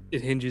 Yeah.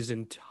 It hinges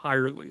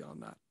entirely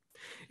on that.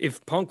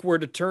 If Punk were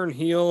to turn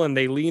heel and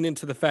they lean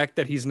into the fact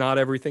that he's not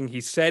everything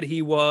he said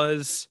he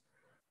was,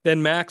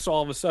 then Max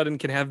all of a sudden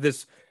can have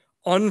this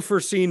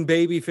unforeseen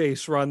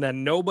babyface run that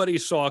nobody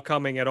saw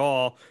coming at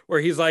all,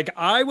 where he's like,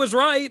 I was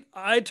right,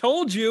 I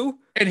told you.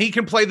 And he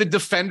can play the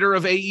defender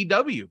of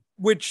AEW.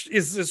 Which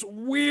is this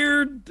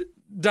weird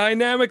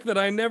dynamic that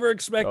I never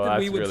expected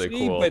we would see,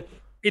 cool. But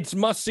it's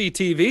must-see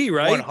TV,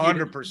 right?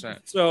 100%.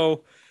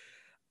 So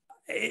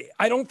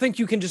I don't think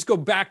you can just go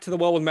back to the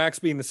well with Max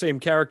being the same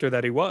character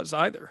that he was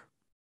either.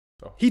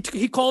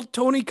 He called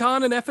Tony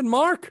Khan an effing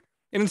mark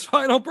in his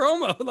final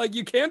promo. Like,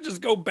 you can't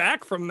just go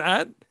back from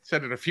that.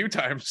 Said it a few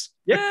times.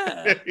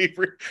 Yeah. He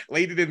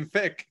laid it in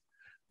thick.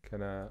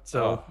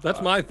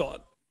 That's my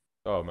thought.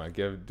 Oh my,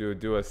 do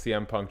a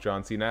CM Punk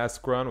John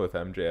Cena-esque run with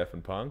MJF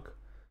and Punk.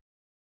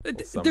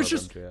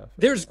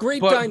 There's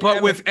great dynamic.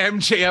 But with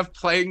MJF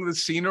playing the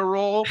Cena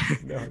role,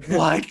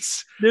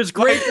 what? There's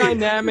great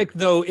dynamic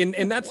though,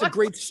 and that's a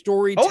great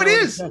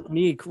storytelling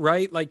technique,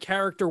 right? Like,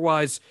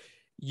 character-wise,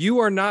 you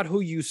are not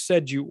who you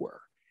said you were.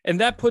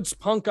 And that puts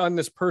Punk on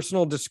this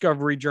personal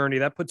discovery journey.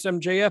 That puts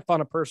MJF on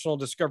a personal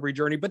discovery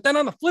journey. But then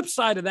on the flip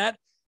side of that,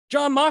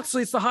 Jon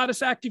Moxley is the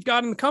hottest act you've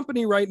got in the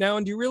company right now.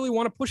 And do you really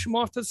want to push him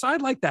off to the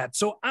side like that?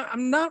 So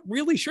I'm not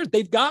really sure.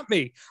 They've got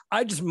me.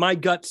 My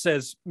gut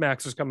says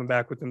Max is coming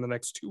back within the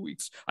next 2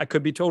 weeks. I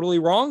could be totally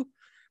wrong,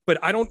 but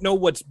I don't know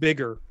what's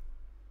bigger.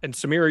 And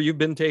Samira, you've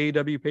been to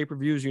AEW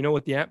pay-per-views. You know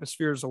what the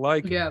atmospheres are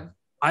like. Yeah.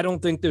 I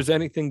don't think there's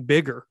anything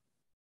bigger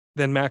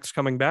than Max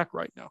coming back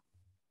right now.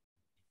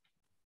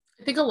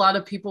 I think a lot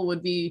of people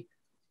would be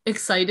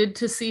excited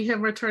to see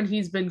him return.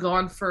 He's been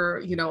gone for,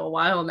 a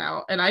while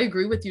now. And I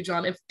agree with you,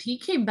 John. If he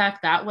came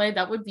back that way,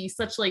 that would be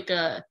such like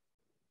a,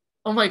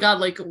 oh my God,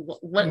 like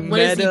what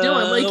is he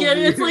doing? Like, yeah,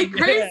 it's like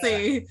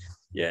crazy.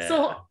 Yeah.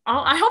 So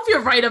I hope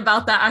you're right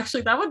about that.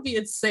 Actually, that would be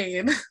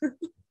insane.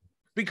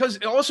 Because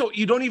also,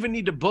 you don't even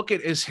need to book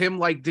it as him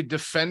like the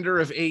defender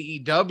of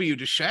AEW,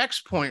 to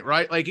Shaq's point,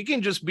 right? Like, it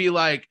can just be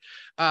like,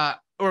 I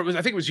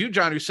think it was you,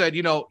 John, who said,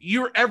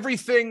 you're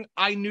everything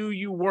I knew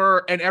you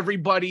were, and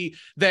everybody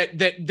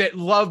that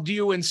loved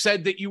you and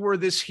said that you were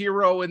this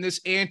hero and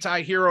this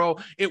anti-hero,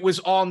 it was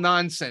all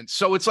nonsense.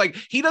 So it's like,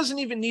 he doesn't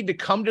even need to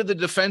come to the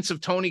defense of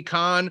Tony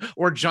Khan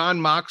or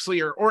Jon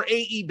Moxley or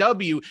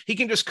AEW. He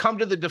can just come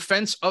to the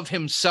defense of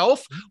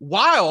himself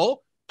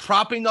while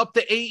propping up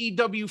the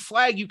AEW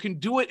flag. You can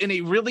do it in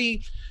a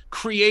really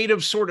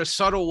creative, sort of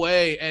subtle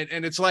way.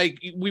 And it's like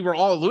we were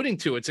all alluding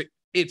to,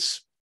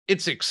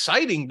 it's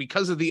exciting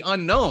because of the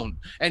unknown.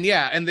 And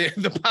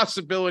the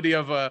possibility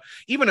of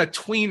even a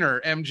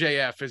tweener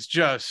MJF is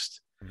just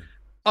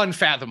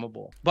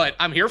unfathomable, but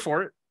I'm here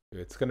for it.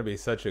 It's going to be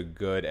such a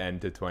good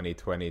end to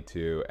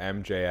 2022.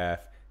 MJF,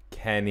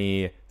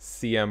 Kenny,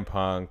 CM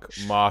Punk,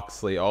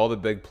 Moxley, all the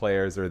big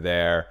players are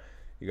there.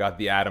 You got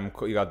the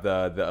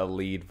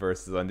Elite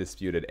versus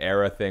Undisputed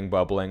Era thing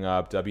bubbling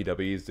up.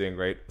 WWE's doing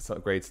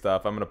great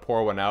stuff. I'm going to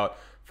pour one out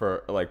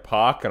for like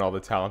Pac and all the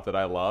talent that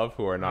I love,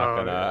 who are not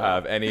going to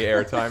have any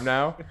airtime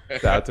now.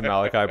 Shout out to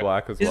Malachi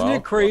Black as well. Isn't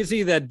it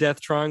crazy that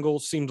Death Triangle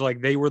seemed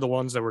like they were the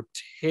ones that were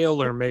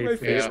tailor-made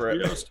for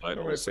these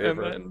titles? And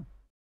then...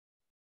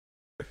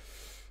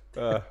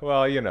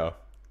 well,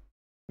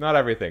 not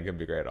everything can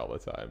be great all the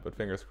time, but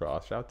fingers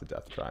crossed. Shout out to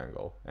Death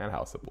Triangle and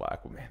House of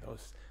Black. Man,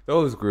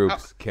 those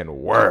groups can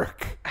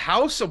work.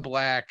 House of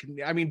Black,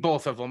 I mean,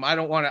 both of them.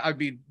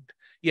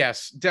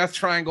 Yes, Death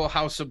Triangle,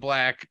 House of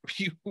Black.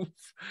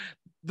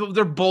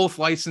 They're both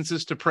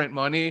licenses to print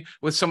money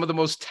with some of the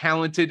most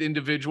talented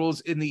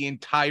individuals in the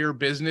entire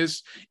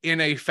business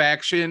in a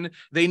faction.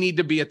 They need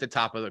to be at the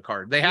top of the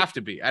card. They have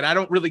to be. And I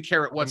don't really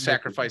care at what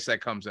sacrifice that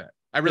comes at.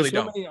 I really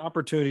don't. There's so many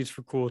opportunities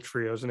for cool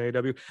trios in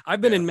AEW. I've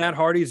been in Matt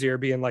Hardy's ear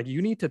being like,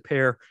 you need to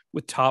pair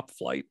with Top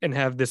Flight and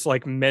have this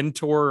like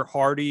mentor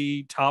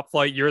Hardy Top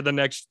Flight. You're the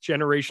next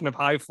generation of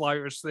high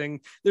flyers thing.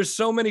 There's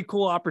so many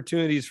cool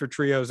opportunities for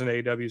trios in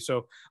AEW.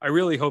 So I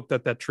really hope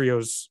that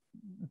trios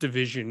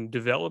division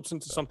develops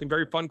into something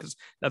very fun, because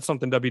that's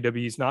something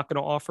WWE is not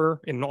going to offer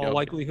in all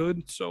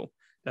likelihood. So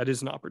that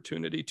is an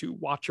opportunity to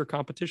watch your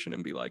competition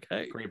and be like,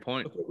 hey, great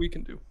point. Look what we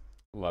can do.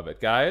 Love it,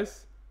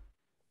 guys.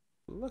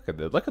 Look at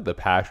the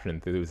passion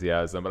and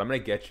enthusiasm. But I'm gonna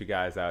get you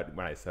guys out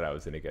when I said I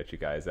was gonna get you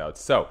guys out.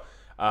 So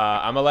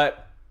I'm gonna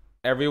let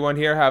everyone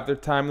here have their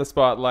time in the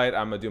spotlight.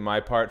 I'm gonna do my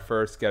part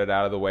first, get it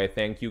out of the way.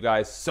 Thank you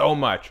guys so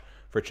much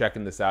for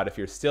checking this out. If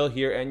you're still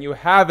here and you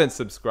haven't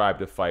subscribed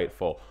to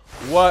Fightful,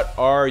 what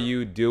are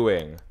you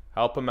doing?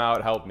 Help him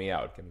out, help me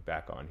out. Get me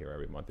back on here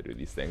every month to do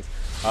these things.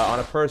 On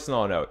a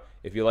personal note,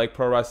 if you like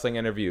pro wrestling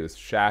interviews,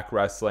 Shaq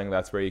Wrestling,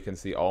 that's where you can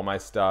see all my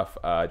stuff.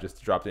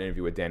 Just dropped an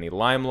interview with Danny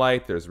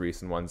Limelight. There's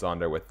recent ones on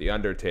there with The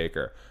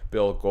Undertaker,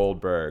 Bill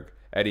Goldberg,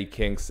 Eddie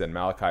Kingston,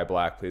 Malachi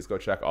Black. Please go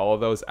check all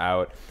of those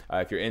out.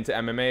 If you're into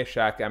MMA,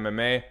 Shaq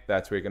MMA,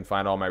 that's where you can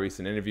find all my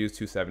recent interviews.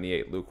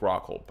 278, Luke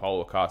Rockhold,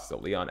 Paulo Costa,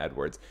 Leon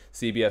Edwards,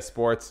 CBS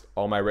Sports.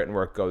 All my written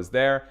work goes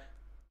there.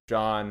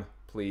 John,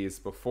 please,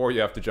 before you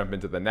have to jump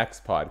into the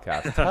next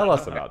podcast, tell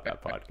us about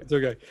that podcast. It's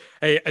okay.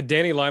 Hey,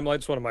 Danny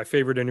Limelight's one of my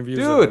favorite interviews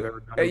Dude, I've ever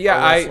done.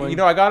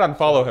 I got to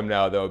unfollow him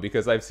now, though,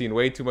 because I've seen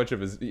way too much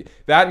of his...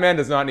 That man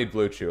does not need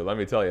Blue Chew, let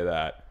me tell you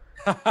that.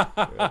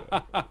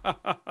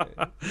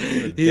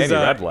 Danny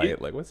Red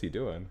Light, like, what's he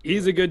doing?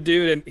 He's a good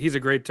dude, and he's a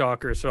great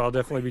talker, so I'll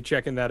definitely be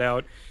checking that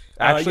out.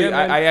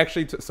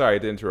 Actually, sorry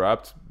to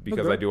interrupt,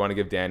 because I do want to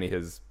give Danny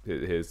his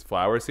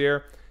flowers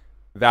here.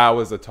 That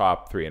was a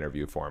top 3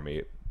 interview for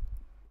me.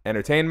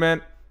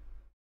 Entertainment,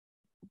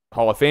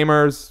 Hall of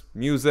Famers,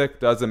 music,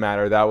 doesn't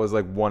matter. That was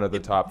like one of the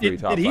top 3,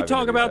 top 5. Did he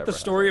talk about the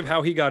story of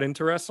how he got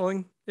into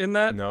wrestling? in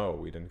that? No,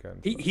 we didn't get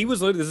into He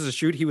was literally, this is a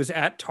shoot. He was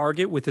at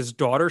Target with his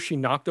daughter. She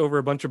knocked over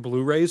a bunch of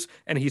Blu-rays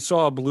and he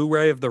saw a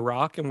Blu-ray of The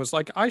Rock and was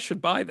like, I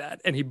should buy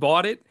that. And he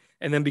bought it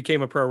and then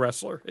became a pro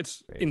wrestler.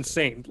 It's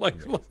insane.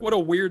 Like, what a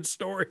weird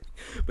story,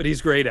 but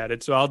he's great at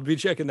it. So I'll be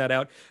checking that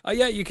out.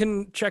 Yeah, you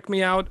can check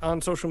me out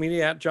on social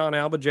media at Jon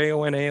Alba,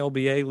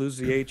 JONALBA, lose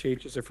the H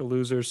is for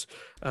losers.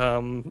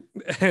 And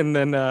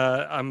then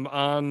I'm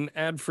on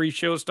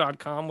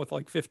adfreeshows.com with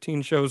like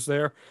 15 shows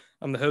there.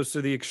 I'm the host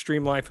of The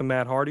Extreme Life of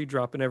Matt Hardy,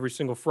 dropping every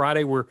single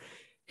Friday. We're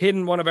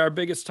hitting one of our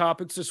biggest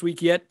topics this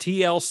week yet,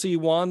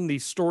 TLC1, the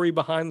story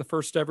behind the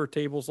first ever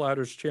Tables,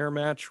 Ladders, Chair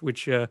match,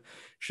 which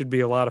should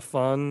be a lot of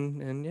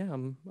fun. And yeah,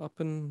 I'm up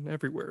and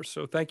everywhere.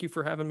 So thank you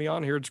for having me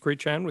on here. It's great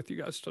chatting with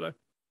you guys today.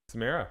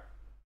 Samira.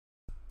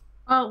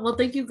 Well,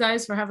 thank you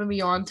guys for having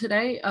me on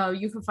today.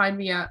 You can find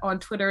me on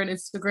Twitter and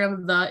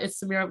Instagram,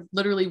 It's Samira,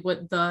 literally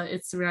what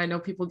It's Samira. I know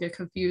people get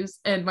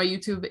confused. And my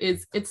YouTube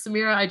is It's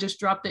Samira. I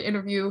just dropped the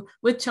interview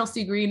with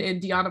Chelsea Green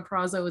and Deonna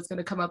Purrazzo. It's going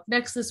to come up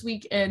next this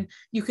week. And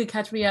you can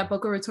catch me at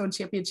Boca Raton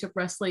Championship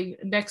Wrestling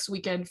next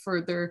weekend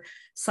for their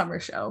summer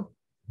show.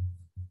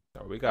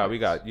 Oh, you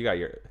got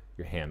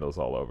your handles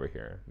all over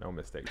here. No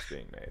mistakes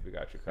being made. We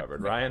got you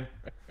covered. Ryan?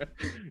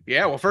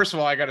 Yeah, well, first of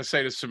all, I got to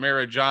say to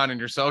Samira, John, and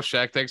yourself,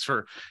 Shaq, thanks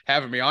for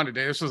having me on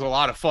today. This was a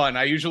lot of fun.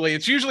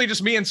 It's usually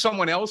just me and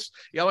someone else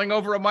yelling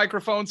over a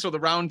microphone, so the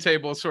round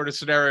table sort of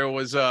scenario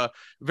was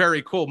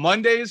very cool.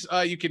 Mondays,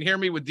 you can hear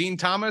me with Dean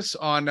Thomas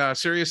on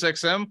Sirius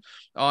XM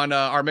on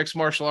our mixed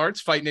martial arts,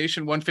 Fight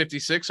Nation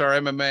 156, our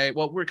MMA.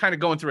 Well, we're kind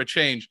of going through a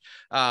change.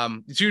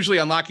 It's usually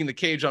Unlocking the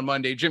Cage on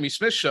Monday, Jimmy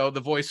Smith Show,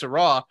 the voice of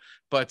Raw.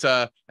 But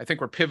I think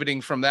we're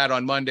pivoting from that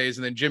on Mondays,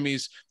 and then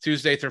Jimmy's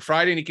Tuesday through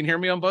Friday, and you can hear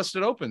me on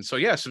Busted Open. So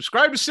yeah,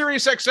 subscribe to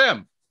Sirius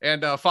XM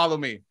and follow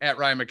me at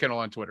Ryan McKinnell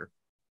on Twitter.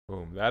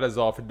 Boom. That is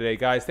all for today,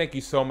 guys. Thank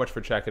you so much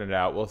for checking it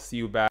out. We'll see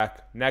you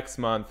back next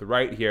month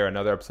right here,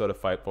 another episode of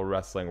Fightful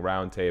Wrestling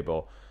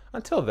Roundtable.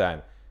 Until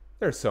then,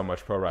 there's so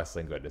much pro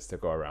wrestling goodness to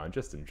go around.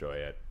 Just enjoy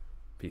it.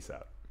 Peace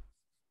out.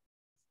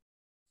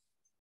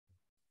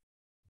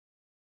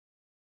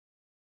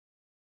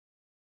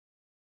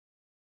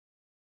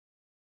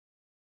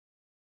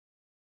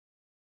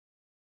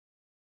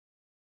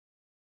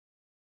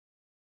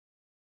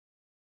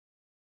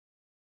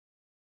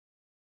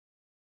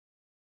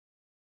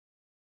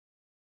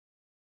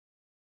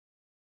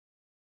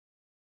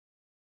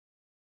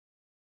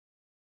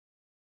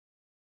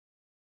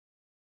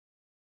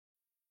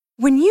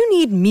 When you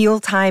need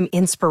mealtime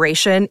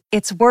inspiration,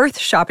 it's worth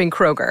shopping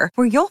Kroger,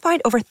 where you'll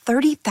find over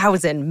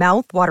 30,000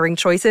 mouth-watering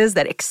choices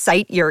that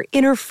excite your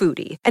inner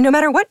foodie. And no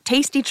matter what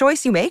tasty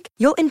choice you make,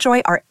 you'll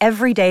enjoy our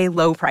everyday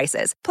low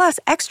prices, plus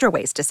extra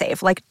ways to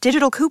save, like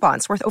digital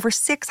coupons worth over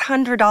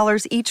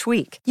 $600 each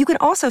week. You can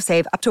also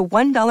save up to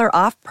 $1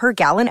 off per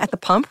gallon at the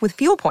pump with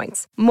fuel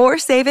points. More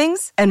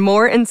savings and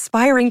more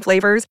inspiring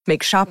flavors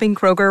make shopping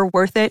Kroger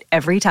worth it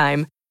every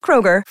time.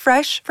 Kroger,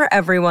 fresh for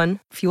everyone.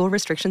 Fuel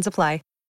restrictions apply.